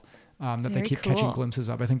veil. That they keep catching glimpses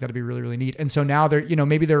of. I think that'd be really, really neat. And so now they're,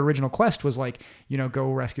 maybe their original quest was like,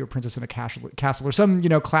 go rescue a princess in a castle or some,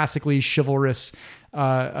 classically chivalrous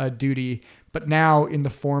duty. But now in the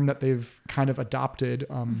form that they've kind of adopted,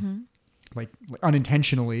 like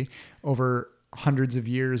unintentionally over hundreds of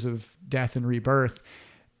years of death and rebirth,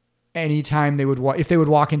 anytime they would if they would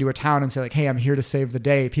walk into a town and say like, hey, I'm here to save the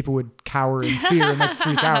day, people would cower in fear and like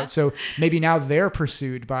freak out. So maybe now they're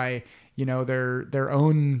pursued by, their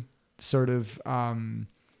own sort of,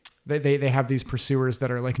 they have these pursuers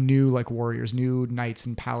that are like new, like warriors, new knights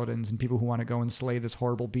and paladins and people who want to go and slay this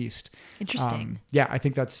horrible beast. Interesting. Yeah, I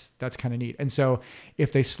think that's kind of neat. And so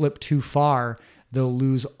if they slip too far, they'll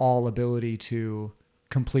lose all ability to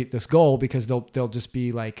complete this goal, because they'll just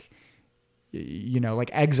be like, like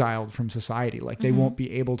exiled from society. Like they won't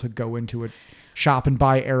be able to go into a shop and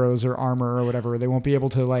buy arrows or armor or whatever. They won't be able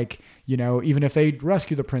to like, even if they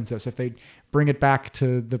rescue the princess, if they bring it back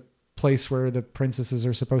to the place where the princesses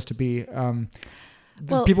are supposed to be,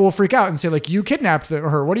 people will freak out and say like, you kidnapped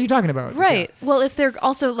her. What are you talking about? Right. Yeah. Well, if they're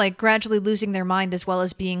also like gradually losing their mind as well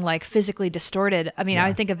as being like physically distorted, I mean,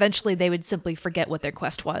 I think eventually they would simply forget what their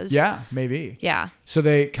quest was. Yeah, maybe. Yeah. So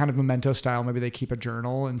they kind of Memento style, maybe they keep a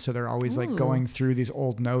journal. And so they're always like going through these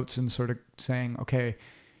old notes and sort of saying, okay,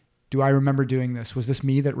 do I remember doing this? Was this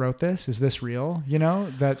me that wrote this? Is this real?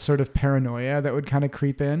 That sort of paranoia that would kind of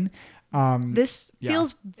creep in. This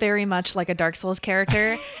feels very much like a Dark Souls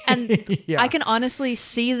character. And I can honestly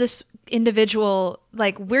see this individual,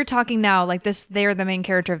 like we're talking now, like this, they're the main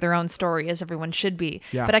character of their own story, as everyone should be.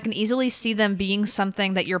 Yeah. But I can easily see them being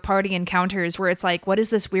something that your party encounters where it's like, what is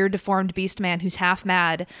this weird deformed beast man who's half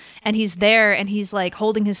mad? And he's there and he's like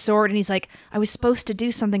holding his sword and he's like, I was supposed to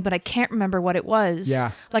do something, but I can't remember what it was.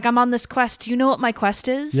 Yeah. Like I'm on this quest. Do you know what my quest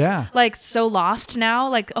is? Yeah. Like so lost now.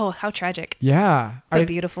 Like, oh, how tragic. Yeah. But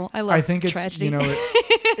beautiful. I love tragedy.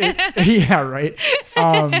 Yeah, right.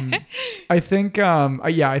 I think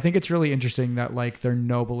it's really interesting that like their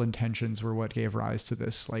noble intentions were what gave rise to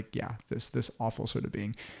this, like, this awful sort of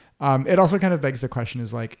being. It also kind of begs the question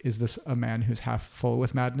is like, is this a man who's half full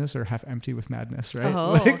with madness or half empty with madness? Right.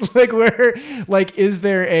 Oh. Like where, like, is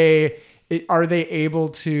there are they able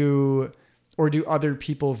to, or do other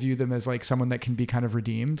people view them as like someone that can be kind of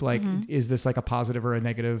redeemed? Like, is this like a positive or a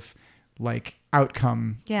negative, like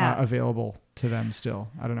outcome available to them still?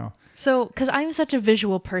 I don't know. So, because I'm such a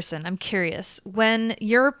visual person, I'm curious. When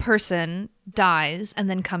your person dies and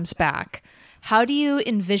then comes back, how do you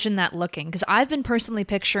envision that looking? Because I've been personally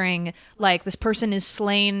picturing like this person is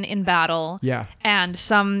slain in battle. Yeah. And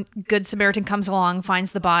some good Samaritan comes along,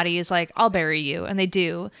 finds the body, is like, I'll bury you. And they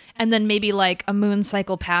do. And then maybe like a moon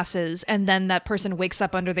cycle passes and then that person wakes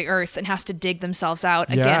up under the earth and has to dig themselves out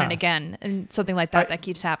again and again. And something like that that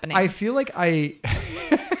keeps happening. I feel like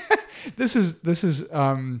this is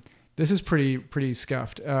pretty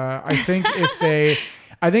scuffed. I think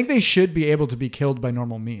I think they should be able to be killed by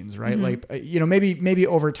normal means, right? Like, maybe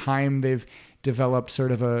over time they've developed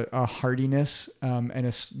sort of a hardiness and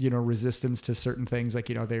a resistance to certain things. Like,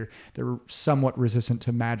 they're somewhat resistant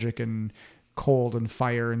to magic and cold and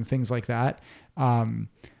fire and things like that.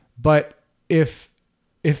 But if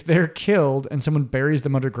they're killed and someone buries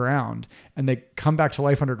them underground and they come back to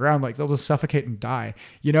life underground, like they'll just suffocate and die,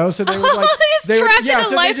 so they would like, they're trapped in a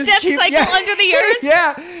life-death cycle under the earth.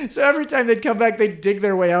 Yeah. So every time they'd come back, they'd dig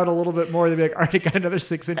their way out a little bit more. They'd be like, all right, I got another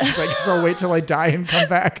 6 inches. I guess I'll wait till I die and come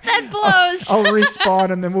back. That blows. I'll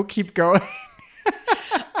respawn and then we'll keep going.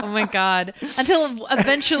 Oh my God. Until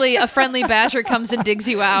eventually a friendly badger comes and digs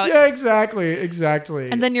you out. Yeah, exactly.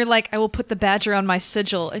 And then you're like, I will put the badger on my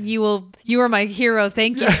sigil and you are my hero.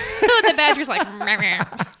 Thank you. And the badger's like,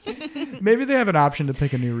 maybe they have an option to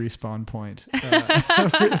pick a new respawn point.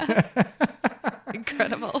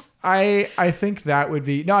 Incredible. I think that would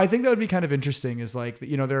be kind of interesting is like,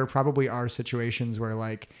 there probably are situations where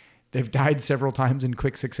like they've died several times in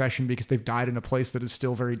quick succession because they've died in a place that is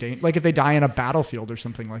still very dangerous. Like if they die in a battlefield or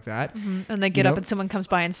something like that. And they get up and someone comes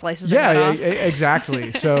by and slices their head off.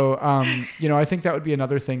 Exactly. So, I think that would be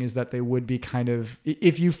another thing, is that they would be kind of,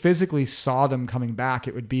 if you physically saw them coming back,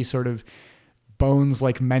 it would be sort of bones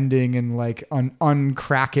like mending and like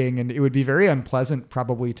uncracking, and it would be very unpleasant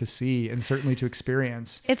probably to see and certainly to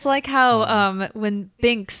experience. It's like how when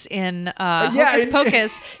Binks in Hocus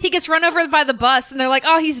Pocus, he gets run over by the bus and they're like,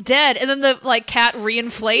 oh, he's dead, and then the like cat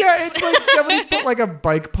reinflates. Yeah, it's like somebody put like a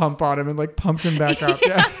bike pump on him and like pumped him back up.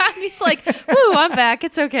 Yeah. And he's like, woo, I'm back,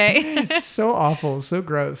 it's okay. It's so awful, so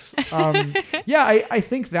gross. I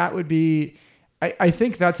think that would be, I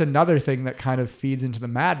think that's another thing that kind of feeds into the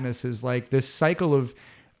madness, is like this cycle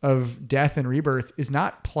of death and rebirth is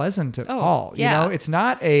not pleasant at all. Yeah. It's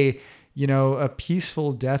not a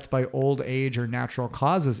peaceful death by old age or natural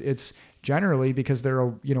causes. It's generally because they're a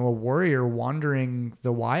warrior wandering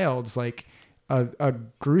the wilds, like a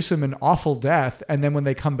gruesome and awful death. And then when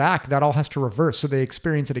they come back, that all has to reverse. So they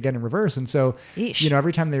experience it again in reverse. And so, Eesh.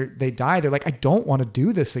 Every time they die, they're like, I don't want to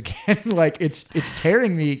do this again. Like it's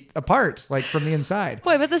tearing me apart, like from the inside.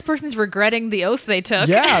 Boy, but this person's regretting the oath they took.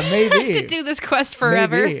 Yeah, maybe. to do this quest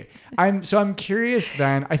forever. Maybe. I'm curious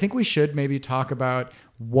then. I think we should maybe talk about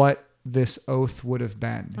what this oath would have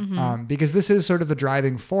been. Because this is sort of the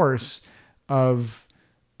driving force of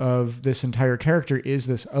this entire character, is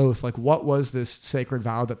this oath. Like, what was this sacred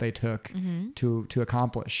vow that they took to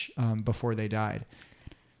accomplish before they died?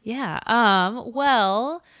 Yeah.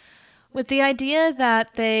 Well, with the idea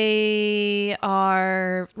that they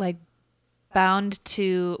are like bound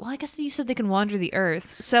to, well, I guess you said they can wander the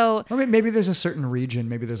earth. So I mean, maybe there's a certain region,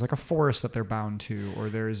 maybe there's like a forest that they're bound to, or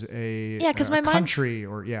there's a country,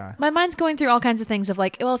 my mind's going through all kinds of things of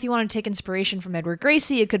like, well, if you want to take inspiration from Edward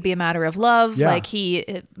Gracie, it could be a matter of love. Yeah. Like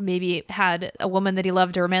he maybe had a woman that he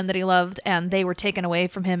loved or a man that he loved, and they were taken away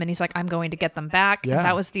from him, and he's like, I'm going to get them back. Yeah. And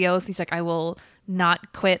that was the oath. He's like, I will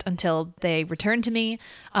not quit until they return to me.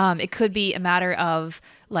 It could be a matter of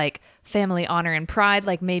like family honor and pride.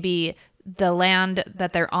 Like maybe the land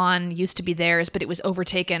that they're on used to be theirs, but it was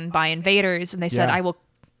overtaken by invaders, and they said, I will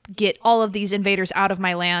get all of these invaders out of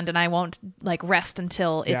my land, and I won't like rest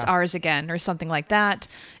until it's ours again, or something like that.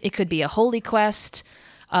 It could be a holy quest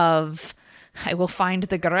of, I will find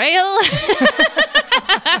the Grail and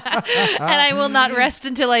I will not rest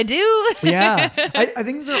until I do. Yeah. I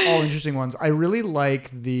think these are all interesting ones. I really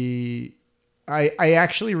like I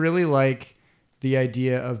actually really like the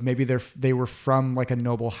idea of maybe they were from like a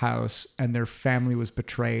noble house and their family was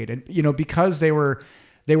betrayed, and because they were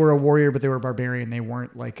a warrior but they were a barbarian, they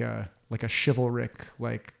weren't like a chivalric,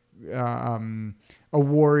 like a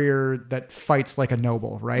warrior that fights like a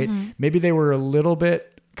noble, right? Maybe they were a little bit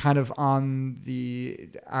kind of on the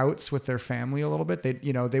outs with their family a little bit.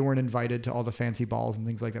 They weren't invited to all the fancy balls and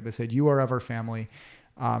things like that. They said, you are of our family,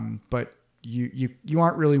 but you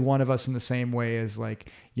aren't really one of us in the same way as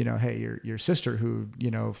like, hey, your sister who,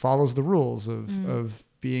 follows the rules of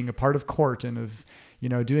being a part of court and of,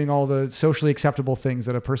 doing all the socially acceptable things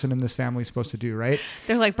that a person in this family is supposed to do, right?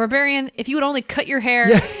 They're like, barbarian, if you would only cut your hair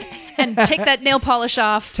and take that nail polish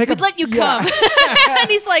off, we'd let you come. And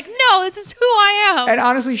he's like, no, this is who I am. And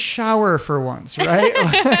honestly, shower for once, right?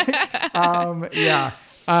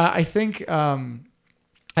 I think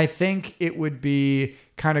it would be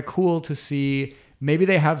kind of cool to see, maybe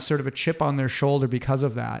they have sort of a chip on their shoulder because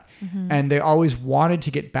of that. And they always wanted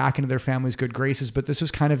to get back into their family's good graces, but this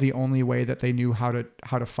was kind of the only way that they knew how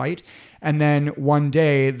to fight. And then one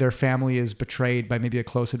day their family is betrayed by maybe a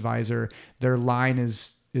close advisor. Their line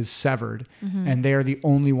is severed, and they're the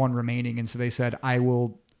only one remaining. And so they said, I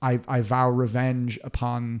vow revenge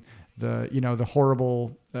upon the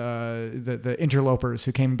horrible, the interlopers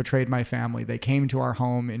who came and betrayed my family. They came to our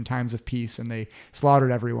home in times of peace and they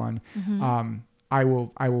slaughtered everyone. I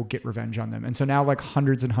will get revenge on them. And so now, like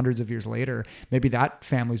hundreds and hundreds of years later, maybe that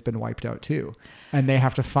family's been wiped out too. And they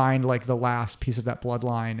have to find like the last piece of that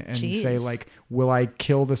bloodline and say like, will I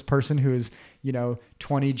kill this person who is,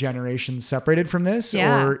 20 generations separated from this?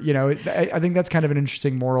 Yeah. Or, I think that's kind of an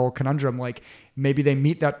interesting moral conundrum. Like maybe they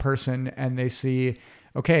meet that person and they see,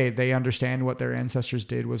 okay, they understand what their ancestors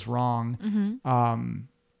did was wrong.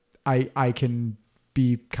 I can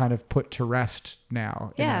be kind of put to rest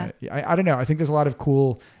now. Yeah. I don't know. I think there's a lot of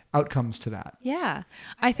cool outcomes to that. Yeah.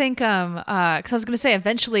 I think, cause I was going to say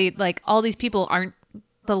eventually, like all these people aren't,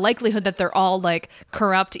 the likelihood that they're all like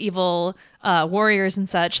corrupt, evil, warriors and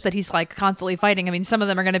such that he's like constantly fighting. I mean, some of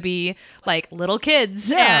them are going to be like little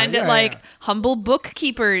kids humble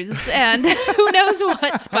bookkeepers and who knows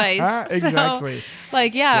what spice. Exactly. So,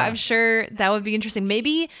 I'm sure that would be interesting.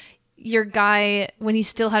 Maybe, your guy, when he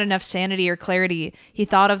still had enough sanity or clarity, he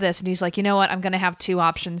thought of this and he's like, you know what? I'm going to have two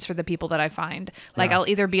options for the people that I find. Like, I'll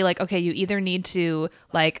either be like, okay, you either need to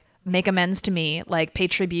like make amends to me, like pay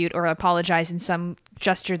tribute or apologize in some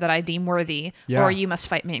gesture that I deem worthy, or you must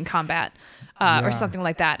fight me in combat. Or something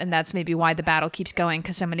like that. And that's maybe why the battle keeps going,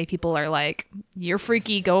 because so many people are like, you're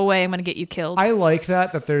freaky, go away, I'm going to get you killed. I like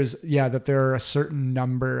that that there are a certain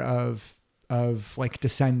number of like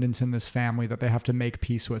descendants in this family that they have to make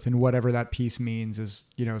peace with, and whatever that peace means is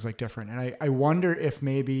like different. And I wonder if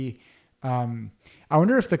maybe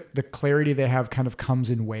the clarity they have kind of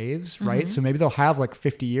comes in waves, right? So maybe they'll have like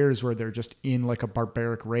 50 years where they're just in like a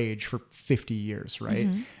barbaric rage for 50 years, right?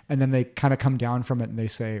 And then they kind of come down from it and they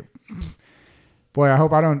say, boy, I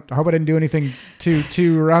hope I didn't do anything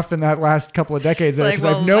too rough in that last couple of decades there, because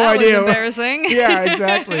I have no idea. That was embarrassing. Yeah,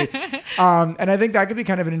 exactly. And I think that could be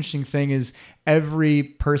kind of an interesting thing, is every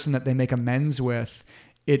person that they make amends with,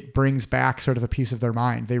 it brings back sort of a piece of their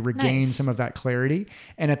mind. They regain some of that clarity.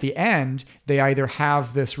 And at the end, they either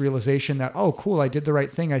have this realization that, oh, cool, I did the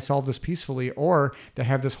right thing, I solved this peacefully, or they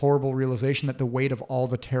have this horrible realization that the weight of all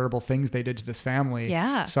the terrible things they did to this family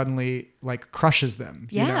suddenly like crushes them.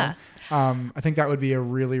 Yeah. I think that would be a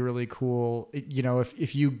really, really cool,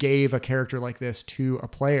 if you gave a character like this to a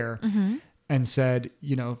player and said,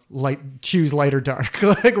 choose light or dark.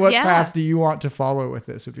 Like, what path do you want to follow with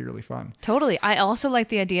this? It'd be really fun. Totally. I also like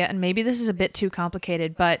the idea, and maybe this is a bit too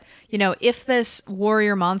complicated, but, if this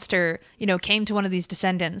warrior monster, came to one of these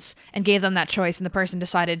descendants and gave them that choice, and the person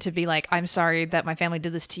decided to be like, I'm sorry that my family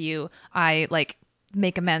did this to you, I like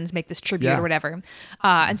make amends, make this tribute or whatever.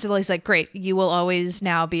 And so he's like, great, you will always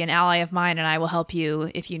now be an ally of mine and I will help you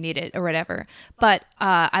if you need it or whatever. But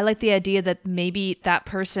I like the idea that maybe that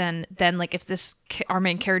person then, like, if this our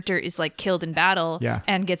main character is like killed in battle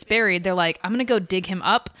and gets buried, they're like, I'm going to go dig him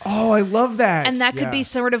up. Oh, I love that. And that could be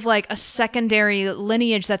sort of like a secondary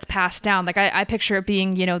lineage that's passed down. Like I picture it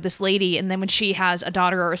being, this lady, and then when she has a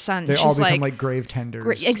daughter or a son, they she's all become like grave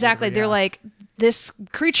tenders. Exactly. They're like, this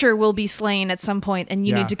creature will be slain at some point and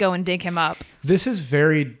you need to go and dig him up. This is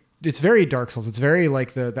it's very Dark Souls. It's very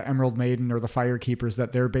like the Emerald Maiden or the Fire Keepers,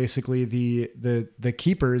 that they're basically the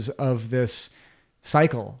keepers of this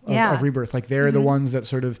cycle of rebirth. Like they're the ones that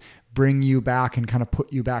sort of bring you back and kind of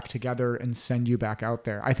put you back together and send you back out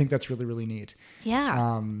there. I think that's really, really neat.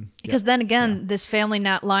 Yeah. Because then again, this family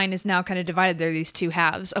line is now kind of divided. There are these two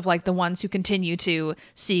halves of like the ones who continue to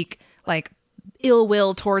seek like ill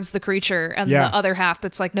will towards the creature, and the other half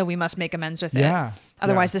that's like, no, we must make amends with it.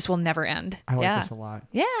 Otherwise this will never end. I like this a lot.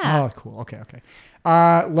 Yeah. Oh, cool. Okay.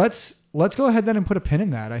 Let's go ahead then and put a pin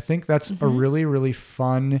in that. I think that's a really, really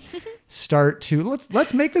fun start to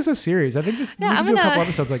let's make this a series. I think we can do a couple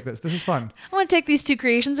episodes like this. This is fun. I'm going to take these two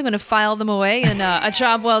creations. I'm going to file them away, and a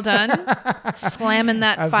job well done. Slamming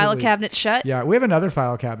that file cabinet shut. Yeah, we have another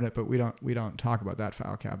file cabinet, but we don't talk about that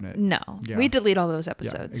file cabinet. No, we delete all those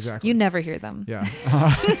episodes. Yeah, exactly. You never hear them. Yeah.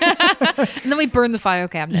 And then we burn the file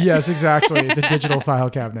cabinet. Yes, exactly. The digital file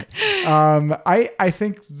cabinet. I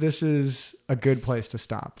think this is a good place to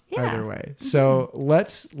stop either way. So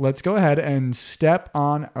let's go ahead and step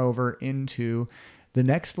on over into the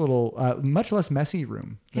next little, much less messy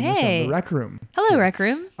room than this one, the Rec Room. Hello, Rec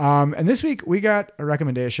Room. And this week we got a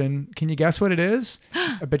recommendation. Can you guess what it is?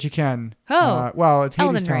 I bet you can. Oh, well, it's Hades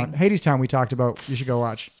Elden Town. Ring. Hades Town we talked about. You should go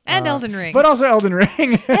watch. And Elden Ring. But also Elden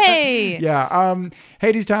Ring. Hey. Yeah.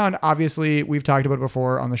 Hades Town, obviously we've talked about it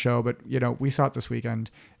before on the show, but we saw it this weekend.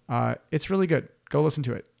 It's really good. Go listen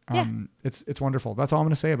to it. It's wonderful. That's all I'm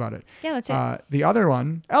going to say about it. Yeah, that's it. The other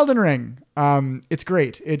one, Elden Ring. It's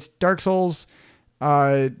great. It's Dark Souls,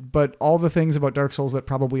 but all the things about Dark Souls that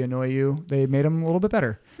probably annoy you, they made them a little bit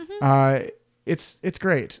better. It's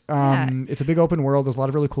great. It's a big open world. There's a lot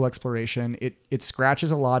of really cool exploration. It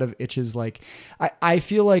scratches a lot of itches. Like I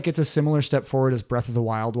feel like it's a similar step forward as Breath of the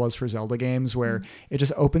Wild was for Zelda games, where it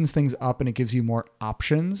just opens things up and it gives you more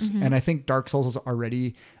options. And I think Dark Souls is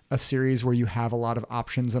already a series where you have a lot of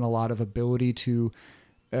options and a lot of ability to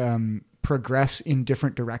progress in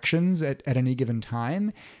different directions at any given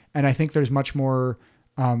time. And I think there's much more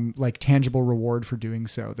like tangible reward for doing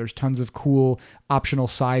so. There's tons of cool optional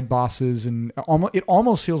side bosses, and it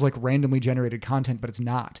almost feels like randomly generated content, but it's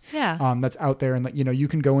not. Yeah. That's out there, and you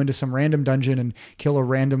can go into some random dungeon and kill a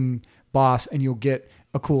random boss, and you'll get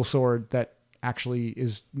a cool sword that actually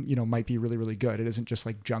is might be really, really good. It isn't just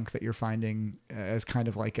like junk that you're finding as kind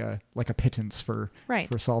of like a pittance for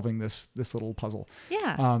solving this little puzzle.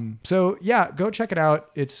 Yeah. So yeah, go check it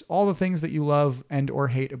out. It's all the things that you love and or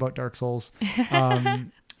hate about Dark Souls.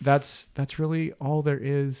 That's really all there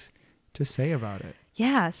is to say about it.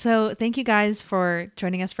 Yeah. So thank you guys for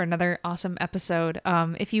joining us for another awesome episode.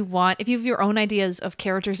 If you have your own ideas of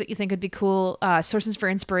characters that you think would be cool, sources for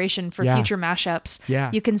inspiration for future mashups,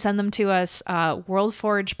 you can send them to us,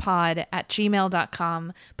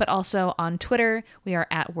 worldforgepod@gmail.com, but also on Twitter, we are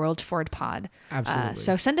at worldforgepod. Absolutely.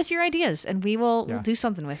 So send us your ideas and we'll do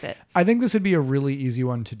something with it. I think this would be a really easy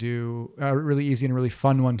one to do, really easy and really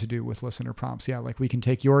fun one to do with listener prompts. Yeah. Like we can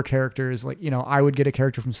take your characters, like, I would get a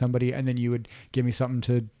character from somebody and then you would give me something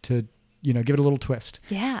to give it a little twist.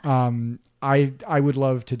 Yeah. I would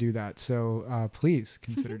love to do that. So please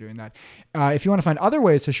consider doing that. If you want to find other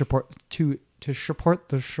ways to support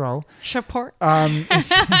the show. Support.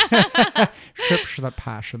 Ship the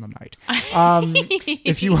passion the night.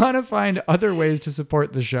 If you want to find other ways to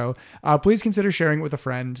support the show, please consider sharing it with a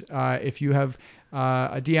friend. If you have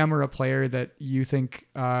a DM or a player that you think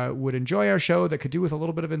would enjoy our show that could do with a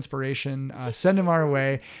little bit of inspiration, send them our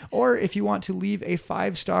way. Or if you want to leave a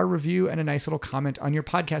 5-star review and a nice little comment on your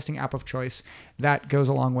podcasting app of choice, that goes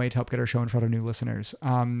a long way to help get our show in front of new listeners.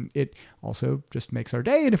 It also just makes our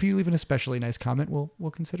day. And if you leave an especially nice comment,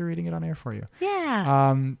 we'll consider reading it on air for you.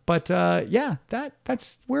 Yeah.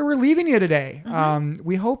 That's where we're leaving you today.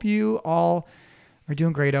 We hope you all are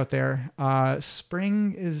doing great out there.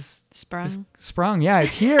 Spring is sprung. Yeah,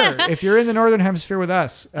 it's here. If you're in the Northern Hemisphere with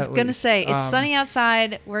us, I was going to say, it's sunny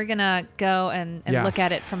outside. We're going to go and look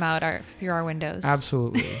at it from through our windows.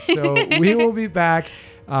 Absolutely. So we will be back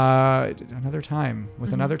another time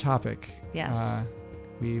with another topic. Yes.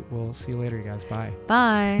 We will see you later, you guys. Bye.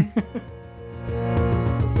 Bye.